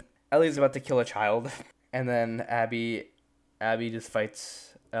then Ellie's about to kill a child, and then Abby just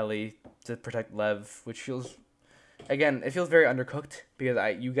fights Ellie to protect Lev, which feels. Again, it feels very undercooked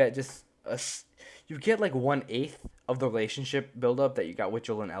because you get like 1/8 of the relationship buildup that you got with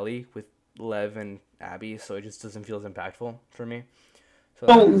Joel and Ellie with Lev and Abby, so it just doesn't feel as impactful for me. So,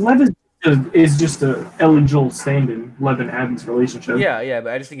 well, Lev is just a Ellie and Joel stand-in, Lev and Abby's relationship. Yeah,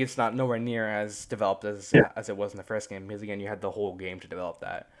 but I just think it's not nowhere near as developed as it was in the first game because again you had the whole game to develop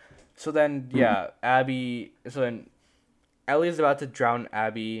that. So then then Ellie is about to drown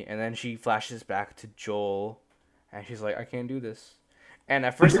Abby, and then she flashes back to Joel. And she's like, I can't do this. And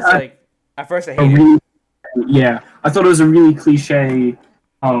at first I hate it. Yeah, I thought it was a really cliche,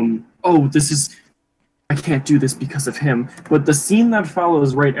 I can't do this because of him. But the scene that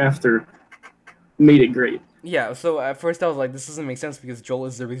follows right after made it great. Yeah, so at first I was like, this doesn't make sense because Joel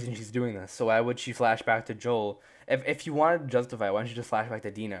is the reason she's doing this. So why would she flash back to Joel? If you wanted to justify it, why don't you just flash back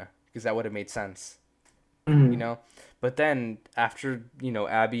to Dina? Because that would have made sense, you Mm. know? But then after,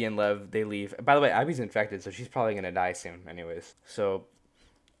 Abby and Lev, they leave. By the way, Abby's infected, so she's probably gonna die soon anyways. So,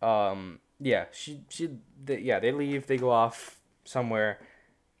 yeah, they leave, they go off somewhere,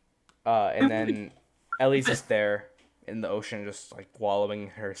 and then Ellie's just there in the ocean, just like wallowing in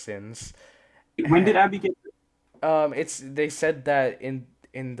her sins. When did Abby get? It's they said that in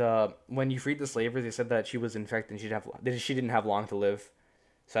the when you freed the slavers, they said that she was infected and she didn't have long to live,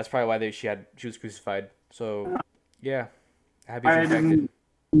 so that's probably why she was crucified. So, yeah, Abby's I infected. didn't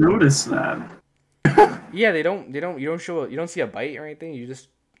notice that. Yeah, you don't see a bite or anything.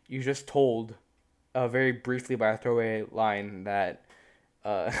 You just told, very briefly by a throwaway line that,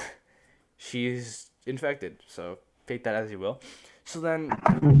 uh, she's infected. So take that as you will. So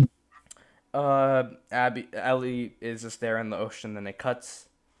then Ellie is just there in the ocean. Then it cuts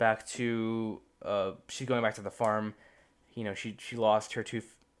back to she's going back to the farm. She lost her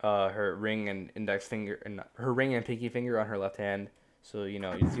her ring and index finger, and her ring and pinky finger on her left hand. So you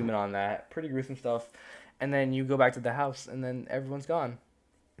zoom in on that, pretty gruesome stuff. And then you go back to the house, and then everyone's gone.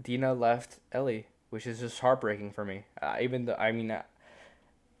 Dina left Ellie, which is just heartbreaking for me. Even though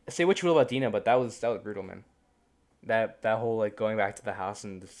say what you will about Dina, but that was brutal, man. That whole like going back to the house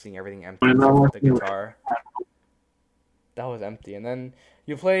and just seeing everything empty When except I for was the guitar. That was empty. And then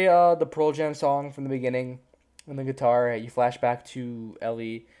you play the Pearl Jam song from the beginning on the guitar. You flash back to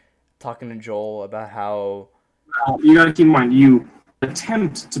Ellie talking to Joel about how You gotta keep in mind, you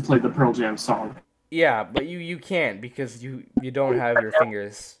attempt to play the Pearl Jam song. yeah, but you can't because you don't have your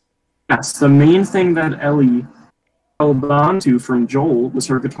fingers. Yes, the main thing that Ellie held on to from Joel was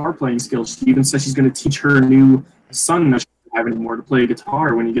her guitar playing skills. She even said she's going to teach her new son that she doesn't have anymore to play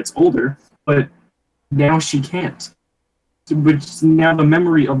guitar when he gets older, but now she can't. Which now the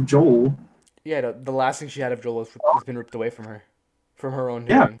memory of Joel. Yeah, the last thing she had of Joel has been ripped away from her own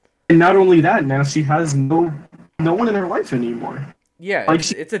Yeah, doing. and not only that, now she has no one in her life anymore. Yeah, Like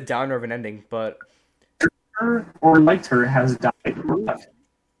it's a downer of an ending, but her or liked her has died or left.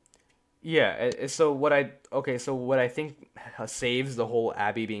 yeah. So what I think saves the whole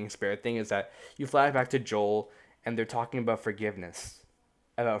Abby being spared thing is that you flash back to Joel and they're talking about forgiveness,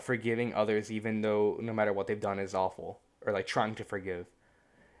 about forgiving others even though no matter what they've done is awful, or like trying to forgive,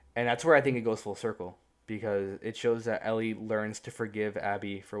 and that's where I think it goes full circle because it shows that Ellie learns to forgive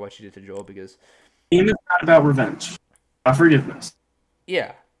Abby for what she did to Joel because The game is not about revenge, about forgiveness.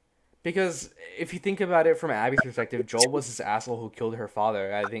 yeah. Because if you think about it from Abby's perspective, Joel was this asshole who killed her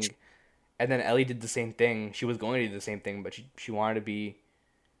father, I think, and then Ellie did the same thing. She was going to do the same thing, but she wanted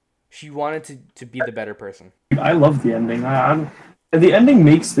to be the better person. I love the ending. The ending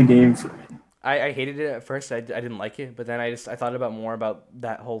makes the game for me. I hated it at first. I didn't like it, but then I thought about more about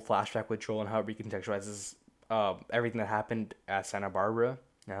that whole flashback with Joel and how it recontextualizes everything that happened at Santa Barbara.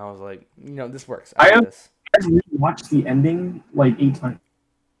 And I was like, this works. I like this. I've rewatched the ending like 8 times.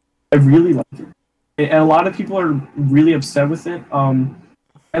 I really like it. And a lot of people are really upset with it.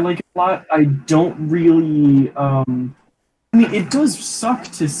 I like it a lot. I don't really. I mean, it does suck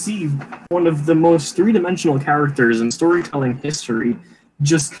to see one of the most three-dimensional characters in storytelling history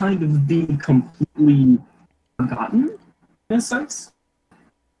just kind of be completely forgotten, in a sense.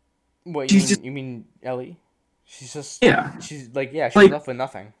 What She's you mean Ellie? She's just Yeah. she's like she's Like- left with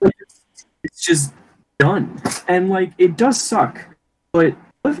nothing. It's just done. And, like, it does suck, but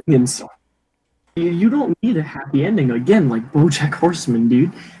living in suck. You don't need a happy ending again, like BoJack Horseman,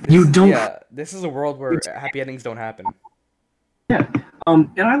 dude. You don't. Yeah, this is a world where happy endings don't happen. Yeah. And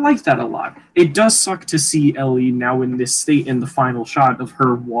I like that a lot. It does suck to see Ellie now in this state in the final shot of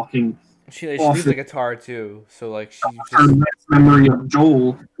her walking. She Off leaves the- the guitar too, so like she Her just next memory of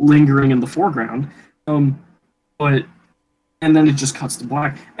Joel lingering in the foreground. But and then it just cuts to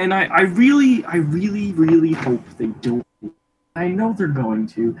black. And I really hope they don't. I know they're going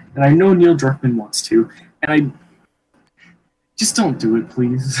to, and I know Neil Druckmann wants to, and I just don't do it,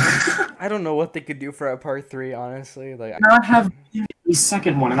 please. I don't know what they could do for a part 3, honestly. Like Not have a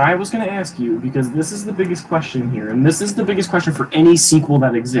second one, and I was going to ask you because this is the biggest question here, and this is the biggest question for any sequel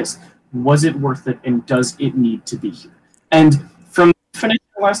that exists. Was it worth it, and does it need to be here? And from finishing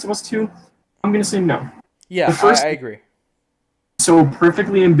The Last of Us 2, I'm going to say no. yeah, the first- I agree. So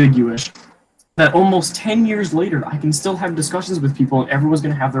perfectly ambiguous that almost 10 years later, I can still have discussions with people, and everyone's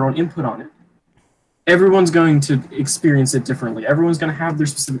going to have their own input on it. Everyone's going to experience it differently. Everyone's going to have their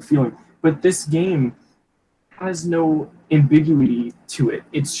specific feeling. But this game has no ambiguity to it.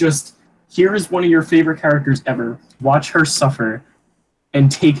 It's just, here is one of your favorite characters ever. Watch her suffer.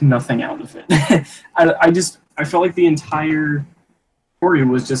 and take nothing out of it. I felt like the entire story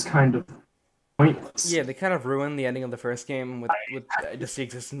was just kind of pointless. Yeah, they kind of ruined the ending of the first game with just the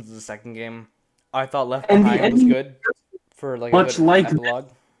existence of the second game. I thought Left And the Behind was ending, good for like a much good like epilogue.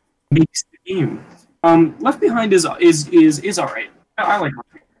 makes the game. Left Behind is all right. I like it.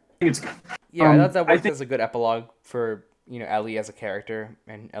 I think it's good. Yeah, I thought that I worked think as a good epilogue for Ellie as a character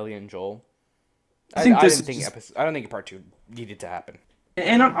and Ellie and Joel. I think I this didn't is think just, I don't think part two needed to happen.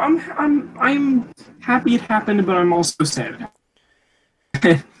 and I'm happy it happened, but I'm also sad.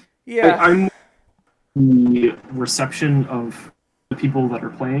 Yeah, I'm the reception of the people that are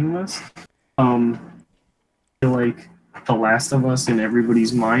playing this. I feel like The Last of Us in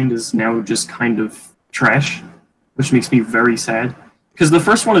everybody's mind is now just kind of trash, which makes me very sad. Because the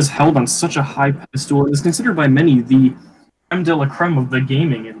first one is held on such a high pedestal and is considered by many the creme de la creme of the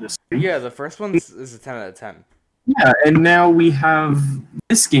gaming industry. yeah. The first one is a 10 out of 10. Yeah, and now we have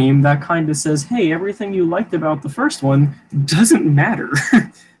this game that kind of says, hey, everything you liked about the first one doesn't matter.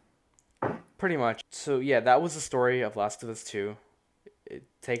 Pretty much. So yeah, that was the story of Last of Us 2.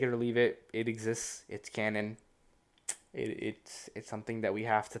 Take it or leave it. It exists. It's canon. It's something that we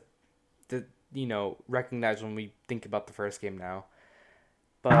have to recognize when we think about the first game now.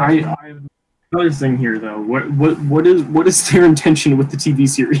 But I another thing here though. What is their intention with the TV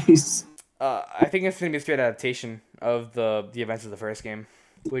series? I think it's gonna be a straight adaptation of the events of the first game,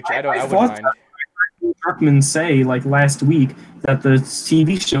 which I I wouldn't thought mind. Druckmann say like last week that the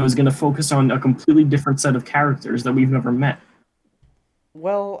TV show is going to focus on a completely different set of characters that we've never met.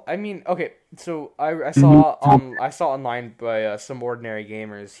 Well, I mean, okay, so I saw online by some ordinary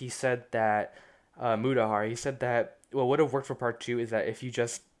gamers. He said that Mudahar. He said that what would have worked for part two is that if you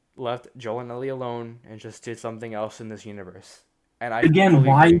just left Joel and Ellie alone and just did something else in this universe. And I Again, fully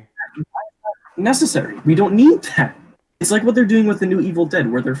why agree. necessary? We don't need that. It's like what they're doing with the new Evil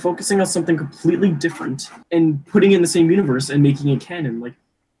Dead, where they're focusing on something completely different and putting it in the same universe and making it canon. Like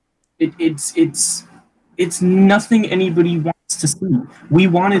it's nothing anybody wants to see. We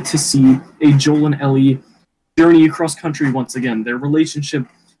wanted to see a Joel and Ellie journey across country once again. Their relationship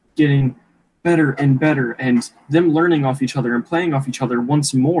getting better and better, and them learning off each other and playing off each other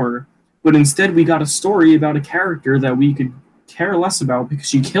once more. But instead, we got a story about a character that we could care less about because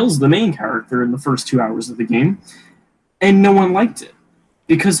she kills the main character in the first 2 hours of the game, and no one liked it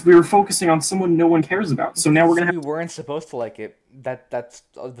because we were focusing on someone no one cares about. So now we're gonna We weren't supposed to like it. That's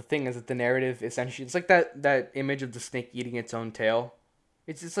the thing is that the narrative essentially it's like that image of the snake eating its own tail.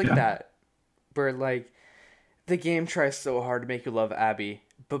 It's just like have. that, where like the game tries so hard to make you love Abby,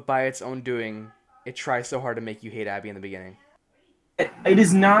 but by its own doing, it tries so hard to make you hate Abby in the beginning. It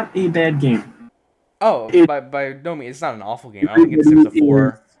is not a bad game. Oh, It by no means, it's not an awful game. I don't think it deserves a is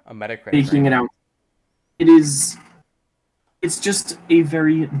four, a Metacritic or making it anything. out. It is. It's just a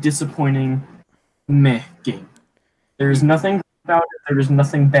very disappointing meh game. There's nothing good about it. There's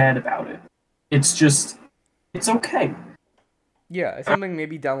nothing bad about it. It's just. It's okay. Yeah, it's something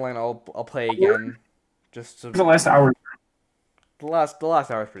maybe down the line I'll play again. Just to, The last hour. the last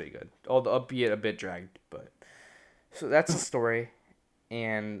hour is pretty good, albeit a bit dragged. But so that's the story,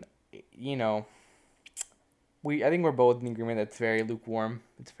 and you know I think we're both in agreement that it's very lukewarm.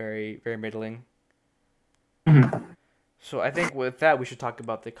 It's very middling. Mhm. So I think with that we should talk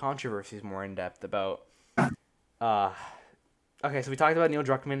about the controversies more in depth about. Uh, okay, so we talked about Neil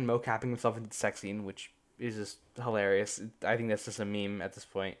Druckmann mo-capping himself into the sex scene, which is just hilarious. I think that's just a meme at this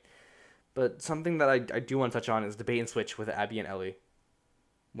point. But something that I do want to touch on is the bait and switch with Abby and Ellie,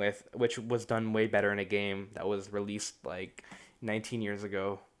 which was done way better in a game that was released like 19 years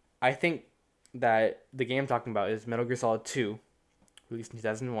ago. I think that the game I'm talking about is Metal Gear Solid 2, released in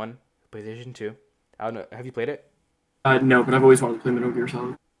 2001, PlayStation 2. I don't know. Have you played it? No, but I've always wanted to play Metal Gear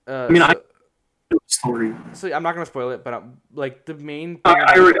Solid. Uh, I mean, I so know the story. so I'm not gonna spoil it, but like the main I, thing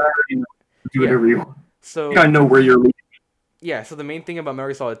I, about already, I already know. Do yeah. whatever you want. I So think I know where you're leading. yeah, so the main thing about Metal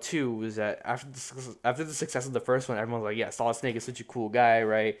Gear Solid 2 was that after the success of the first one, everyone was like, yeah, Solid Snake is such a cool guy,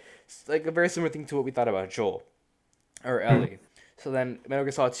 right? It's like a very similar thing to what we thought about Joel or Ellie. So then Metal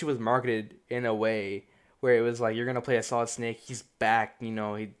Gear Solid 2 was marketed in a way where it was like, you're going to play a Solid Snake, he's back, he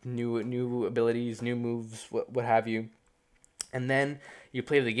new abilities, new moves, what have you. And then you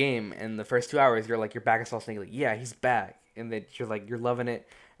play the game, and the first 2 hours, you're back at Solid Snake, like, yeah, he's back. And then you're loving it.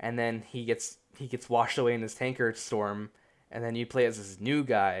 And then he gets washed away in this tanker storm, and then you play as this new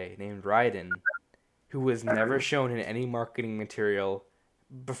guy named Raiden, who was never shown in any marketing material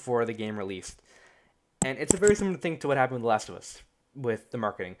before the game released. And it's a very similar thing to what happened with The Last of Us with the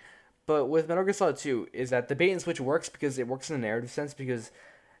marketing. But with Metal Gear Solid 2 is that the bait and switch works because it works in a narrative sense because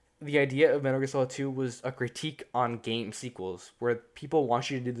the idea of Metal Gear Solid 2 was a critique on game sequels, where people want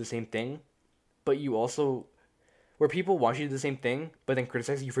you to do the same thing, but you also where people want you to do the same thing, but then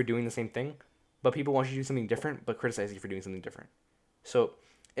criticize you for doing the same thing, but people want you to do something different, but criticize you for doing something different. So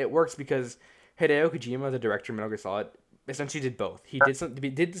it works because Hideo Kojima, the director of Metal Gear Solid, essentially did both. He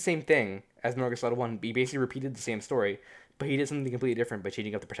did the same thing as Metal Gear Solid 1. He basically repeated the same story, but he did something completely different by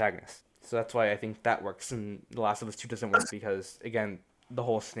changing up the protagonist. So that's why I think that works, and The Last of Us 2 doesn't work because, again, the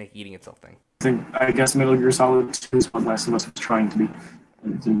whole snake eating itself thing. I guess Metal Gear Solid 2 is what Last of Us was trying to be.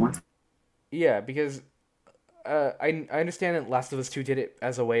 And it didn't work. Yeah, because I understand that Last of Us 2 did it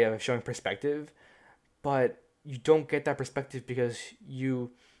as a way of showing perspective, but you don't get that perspective because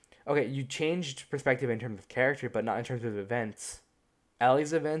you changed perspective in terms of character, but not in terms of events.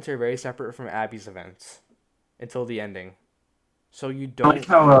 Ellie's events are very separate from Abby's events until the ending. So you don't... I like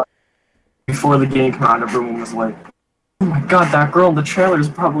how before the game came out, everyone was like, oh my god, that girl in the trailer is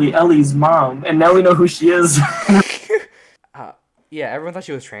probably Ellie's mom, and now we know who she is. Yeah, everyone thought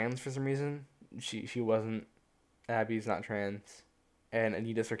she was trans for some reason. She wasn't. Abby's not trans. And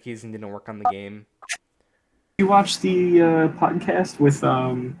Anita Sarkeesian didn't work on the game. You watched the podcast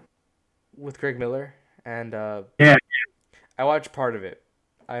with Greg Miller, and yeah, I watched part of it.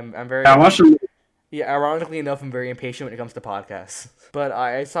 I'm very... I watched it. Yeah, ironically enough, I'm very impatient when it comes to podcasts. But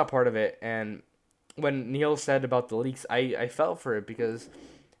I saw part of it, and when Neil said about the leaks, I felt for it, because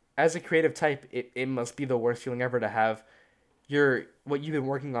as a creative type, it must be the worst feeling ever to have what you've been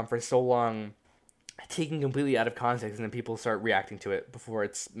working on for so long taken completely out of context, and then people start reacting to it before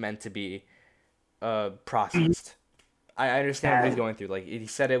it's meant to be processed. I understand what he's going through. Like, he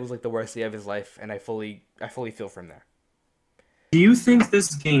said it was like the worst day of his life, and I fully feel for him there. Do you think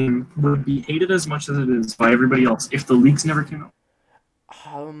this game would be hated as much as it is by everybody else if the leaks never came out?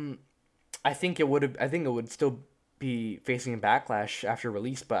 I think it would have. I think it would still be facing backlash after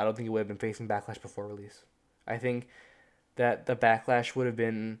release, but I don't think it would have been facing backlash before release. I think that the backlash would have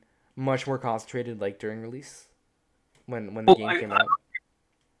been much more concentrated, like during release, when the game came out.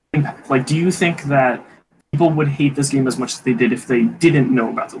 Like, do you think that people would hate this game as much as they did if they didn't know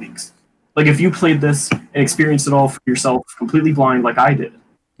about the leaks? Like, if you played this and experienced it all for yourself, completely blind, like I did,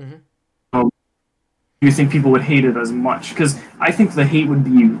 Mm-hmm. Do you think people would hate it as much? Because I think the hate would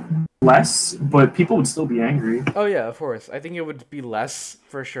be less, but people would still be angry. Oh yeah, of course. I think it would be less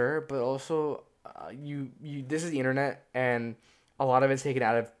for sure, but also, this is the internet, and a lot of it's taken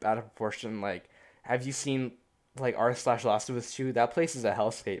out of proportion. Like, have you seen like r/Last of Us 2? That place is a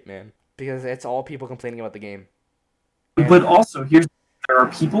hellscape, man, because it's all people complaining about the game. But also, there are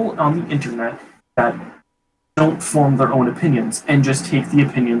people on the internet that don't form their own opinions and just take the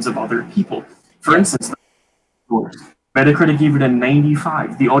opinions of other people. For instance, Metacritic gave it a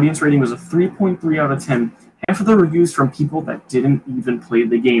 95. The audience rating was a 3.3 out of 10. Half of the reviews from people that didn't even play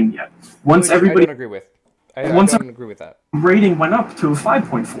the game yet. I don't agree with. I don't agree with that. Rating went up to a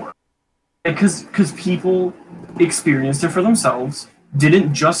 5.4. Because people experienced it for themselves,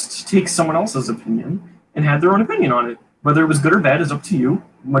 didn't just take someone else's opinion, and had their own opinion on it. Whether it was good or bad is up to you.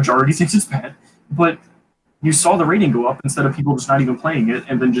 Majority thinks it's bad. But you saw the rating go up instead of people just not even playing it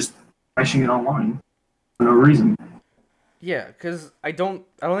and then just crashing it online for no reason. Yeah, because I don't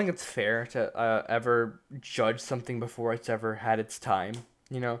think it's fair to ever judge something before it's ever had its time.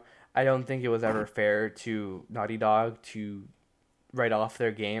 You know, I don't think it was ever fair to Naughty Dog to write off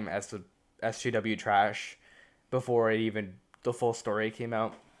their game as the SJW trash before the full story came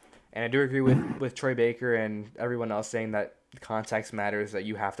out. And I do agree with Troy Baker and everyone else saying that context matters, that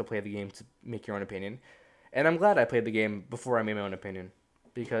you have to play the game to make your own opinion. And I'm glad I played the game before I made my own opinion,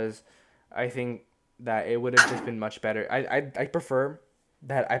 because I think that it would have just been much better. I prefer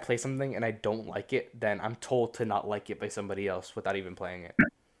that I play something and I don't like it than I'm told to not like it by somebody else without even playing it.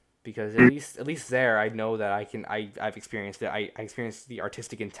 Because at least there I know that I've experienced it. I experienced the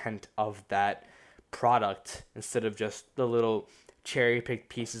artistic intent of that product instead of just the little cherry-picked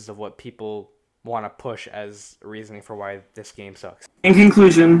pieces of what people want to push as reasoning for why this game sucks. In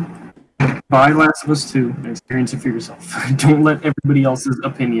conclusion, buy Last of Us 2 and experience it for yourself. Don't let everybody else's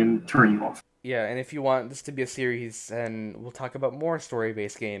opinion turn you off. Yeah, and if you want this to be a series, then we'll talk about more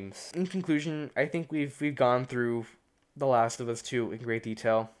story-based games. In conclusion, I think we've gone through The Last of Us 2 in great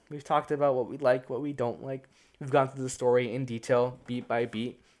detail. We've talked about what we like, what we don't like. We've gone through the story in detail, beat by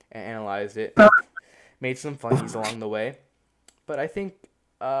beat, and analyzed it. Made some funnies along the way. But I think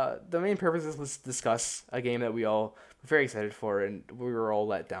the main purpose is to discuss a game that we all were very excited for and we were all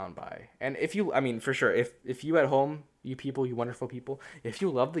let down by. And for sure, if you at home, you people, you wonderful people, if you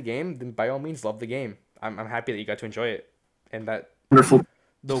love the game, then by all means love the game. I'm happy that you got to enjoy it and that Wonderful.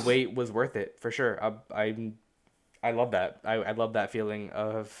 the wait was worth it, for sure. I love that. I love that feeling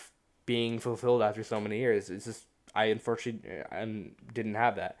of being fulfilled after so many years. It's just I unfortunately didn't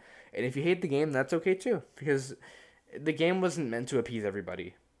have that. And if you hate the game, that's okay too, because the game wasn't meant to appease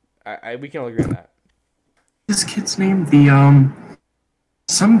everybody. We can all agree on that. This kid's name, the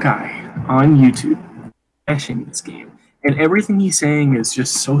some guy on YouTube bashing this game, and everything he's saying is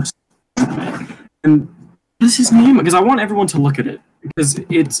just so stupid. And what is his name? Because I want everyone to look at it because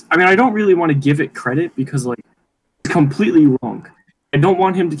it's. I mean, I don't really want to give it credit because like it's completely wrong. I don't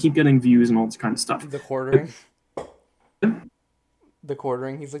want him to keep getting views and all this kind of stuff. The quartering. The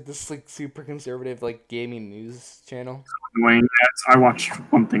quartering. He's like this like super conservative like gaming news channel. Annoying. I watched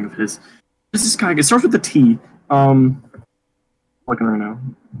one thing of his. What's this guy? It starts with the T. Looking right now.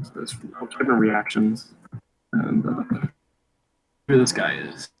 There's different reactions. And who this guy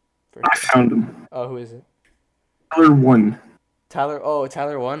is? I found him. Oh, who is it? Tyler1. Tyler. Oh,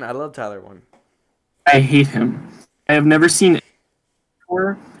 Tyler1. I love Tyler1. I hate him. I have never seen it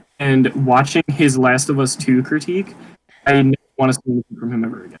before, and watching his Last of Us 2 critique, I never want to see anything from him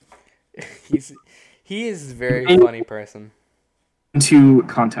ever again. He is a very funny person. Into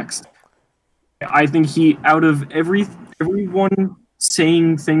context, I think he, out of everyone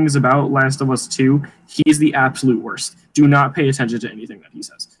saying things about Last of Us 2, he is the absolute worst. Do not pay attention to anything that he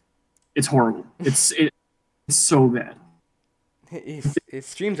says. It's horrible. It's so bad. His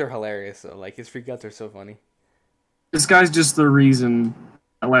streams are hilarious though. Like his freakouts are so funny. This guy's just the reason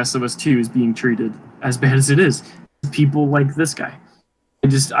that Last of Us 2 is being treated as bad as it is. People like this guy.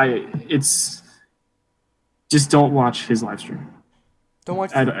 Just don't watch his live stream. Don't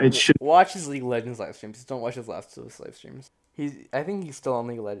watch. Watch his League of Legends live streams. Just don't watch his Last of Us live streams. I think he's still on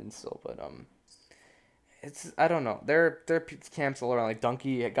League of Legends still, but I don't know. There are camps all around. Like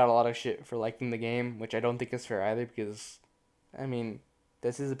Donkey got a lot of shit for liking the game, which I don't think is fair either. Because, I mean,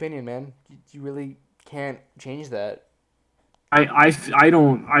 that's his opinion, man. You really can't change that. I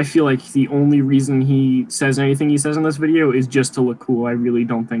feel like the only reason he says anything he says in this video is just to look cool. I really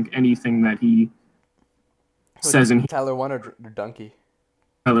don't think anything that he says in Tyler1 or Donkey.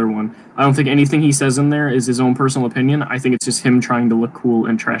 Tyler1. I don't think anything he says in there is his own personal opinion. I think it's just him trying to look cool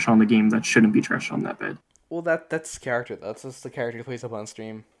and trash on the game that shouldn't be trashed on that bad. Well, that's his character. That's just the character he plays up on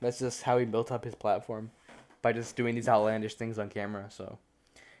stream. That's just how he built up his platform, by just doing these outlandish things on camera. So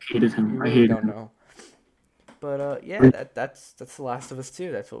hated him. Really I hate don't him. know. But yeah, that's The Last of Us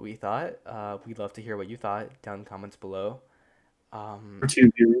 2. That's what we thought. We'd love to hear what you thought down in the comments below. For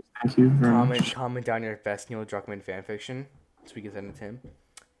 2 viewers, thank you very much. Comment down your best Neil Druckmann fanfiction so we can send it to him.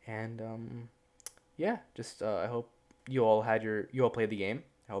 And yeah, just I hope you all played the game.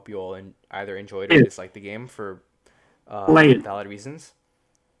 I hope you all either enjoyed or disliked the game for valid reasons.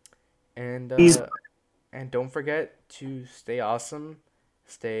 And don't forget to stay awesome,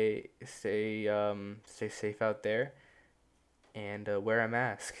 stay safe out there, and wear a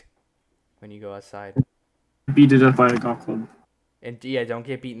mask when you go outside. Beat to death by a golf club. And yeah, don't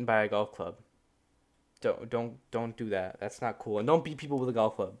get beaten by a golf club. Don't do that. That's not cool. And don't beat people with a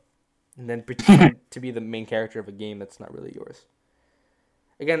golf club. And then pretend to be the main character of a game that's not really yours.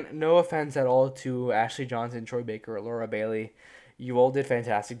 Again, no offense at all to Ashley Johnson, Troy Baker, or Laura Bailey. You all did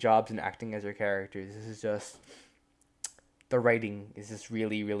fantastic jobs in acting as your characters. This is just... the writing is just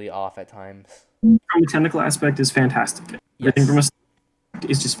really, really off at times. From a technical aspect is fantastic. Yes. Everything from a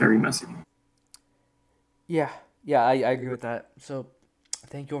is just very messy. Yeah, I agree with that. So,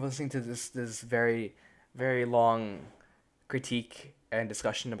 thank you all for listening to this very, very long critique and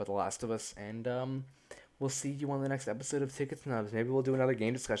discussion about The Last of Us, and we'll see you on the next episode of Ticket Snubs. Maybe we'll do another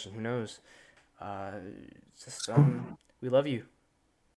game discussion. Who knows? We love you.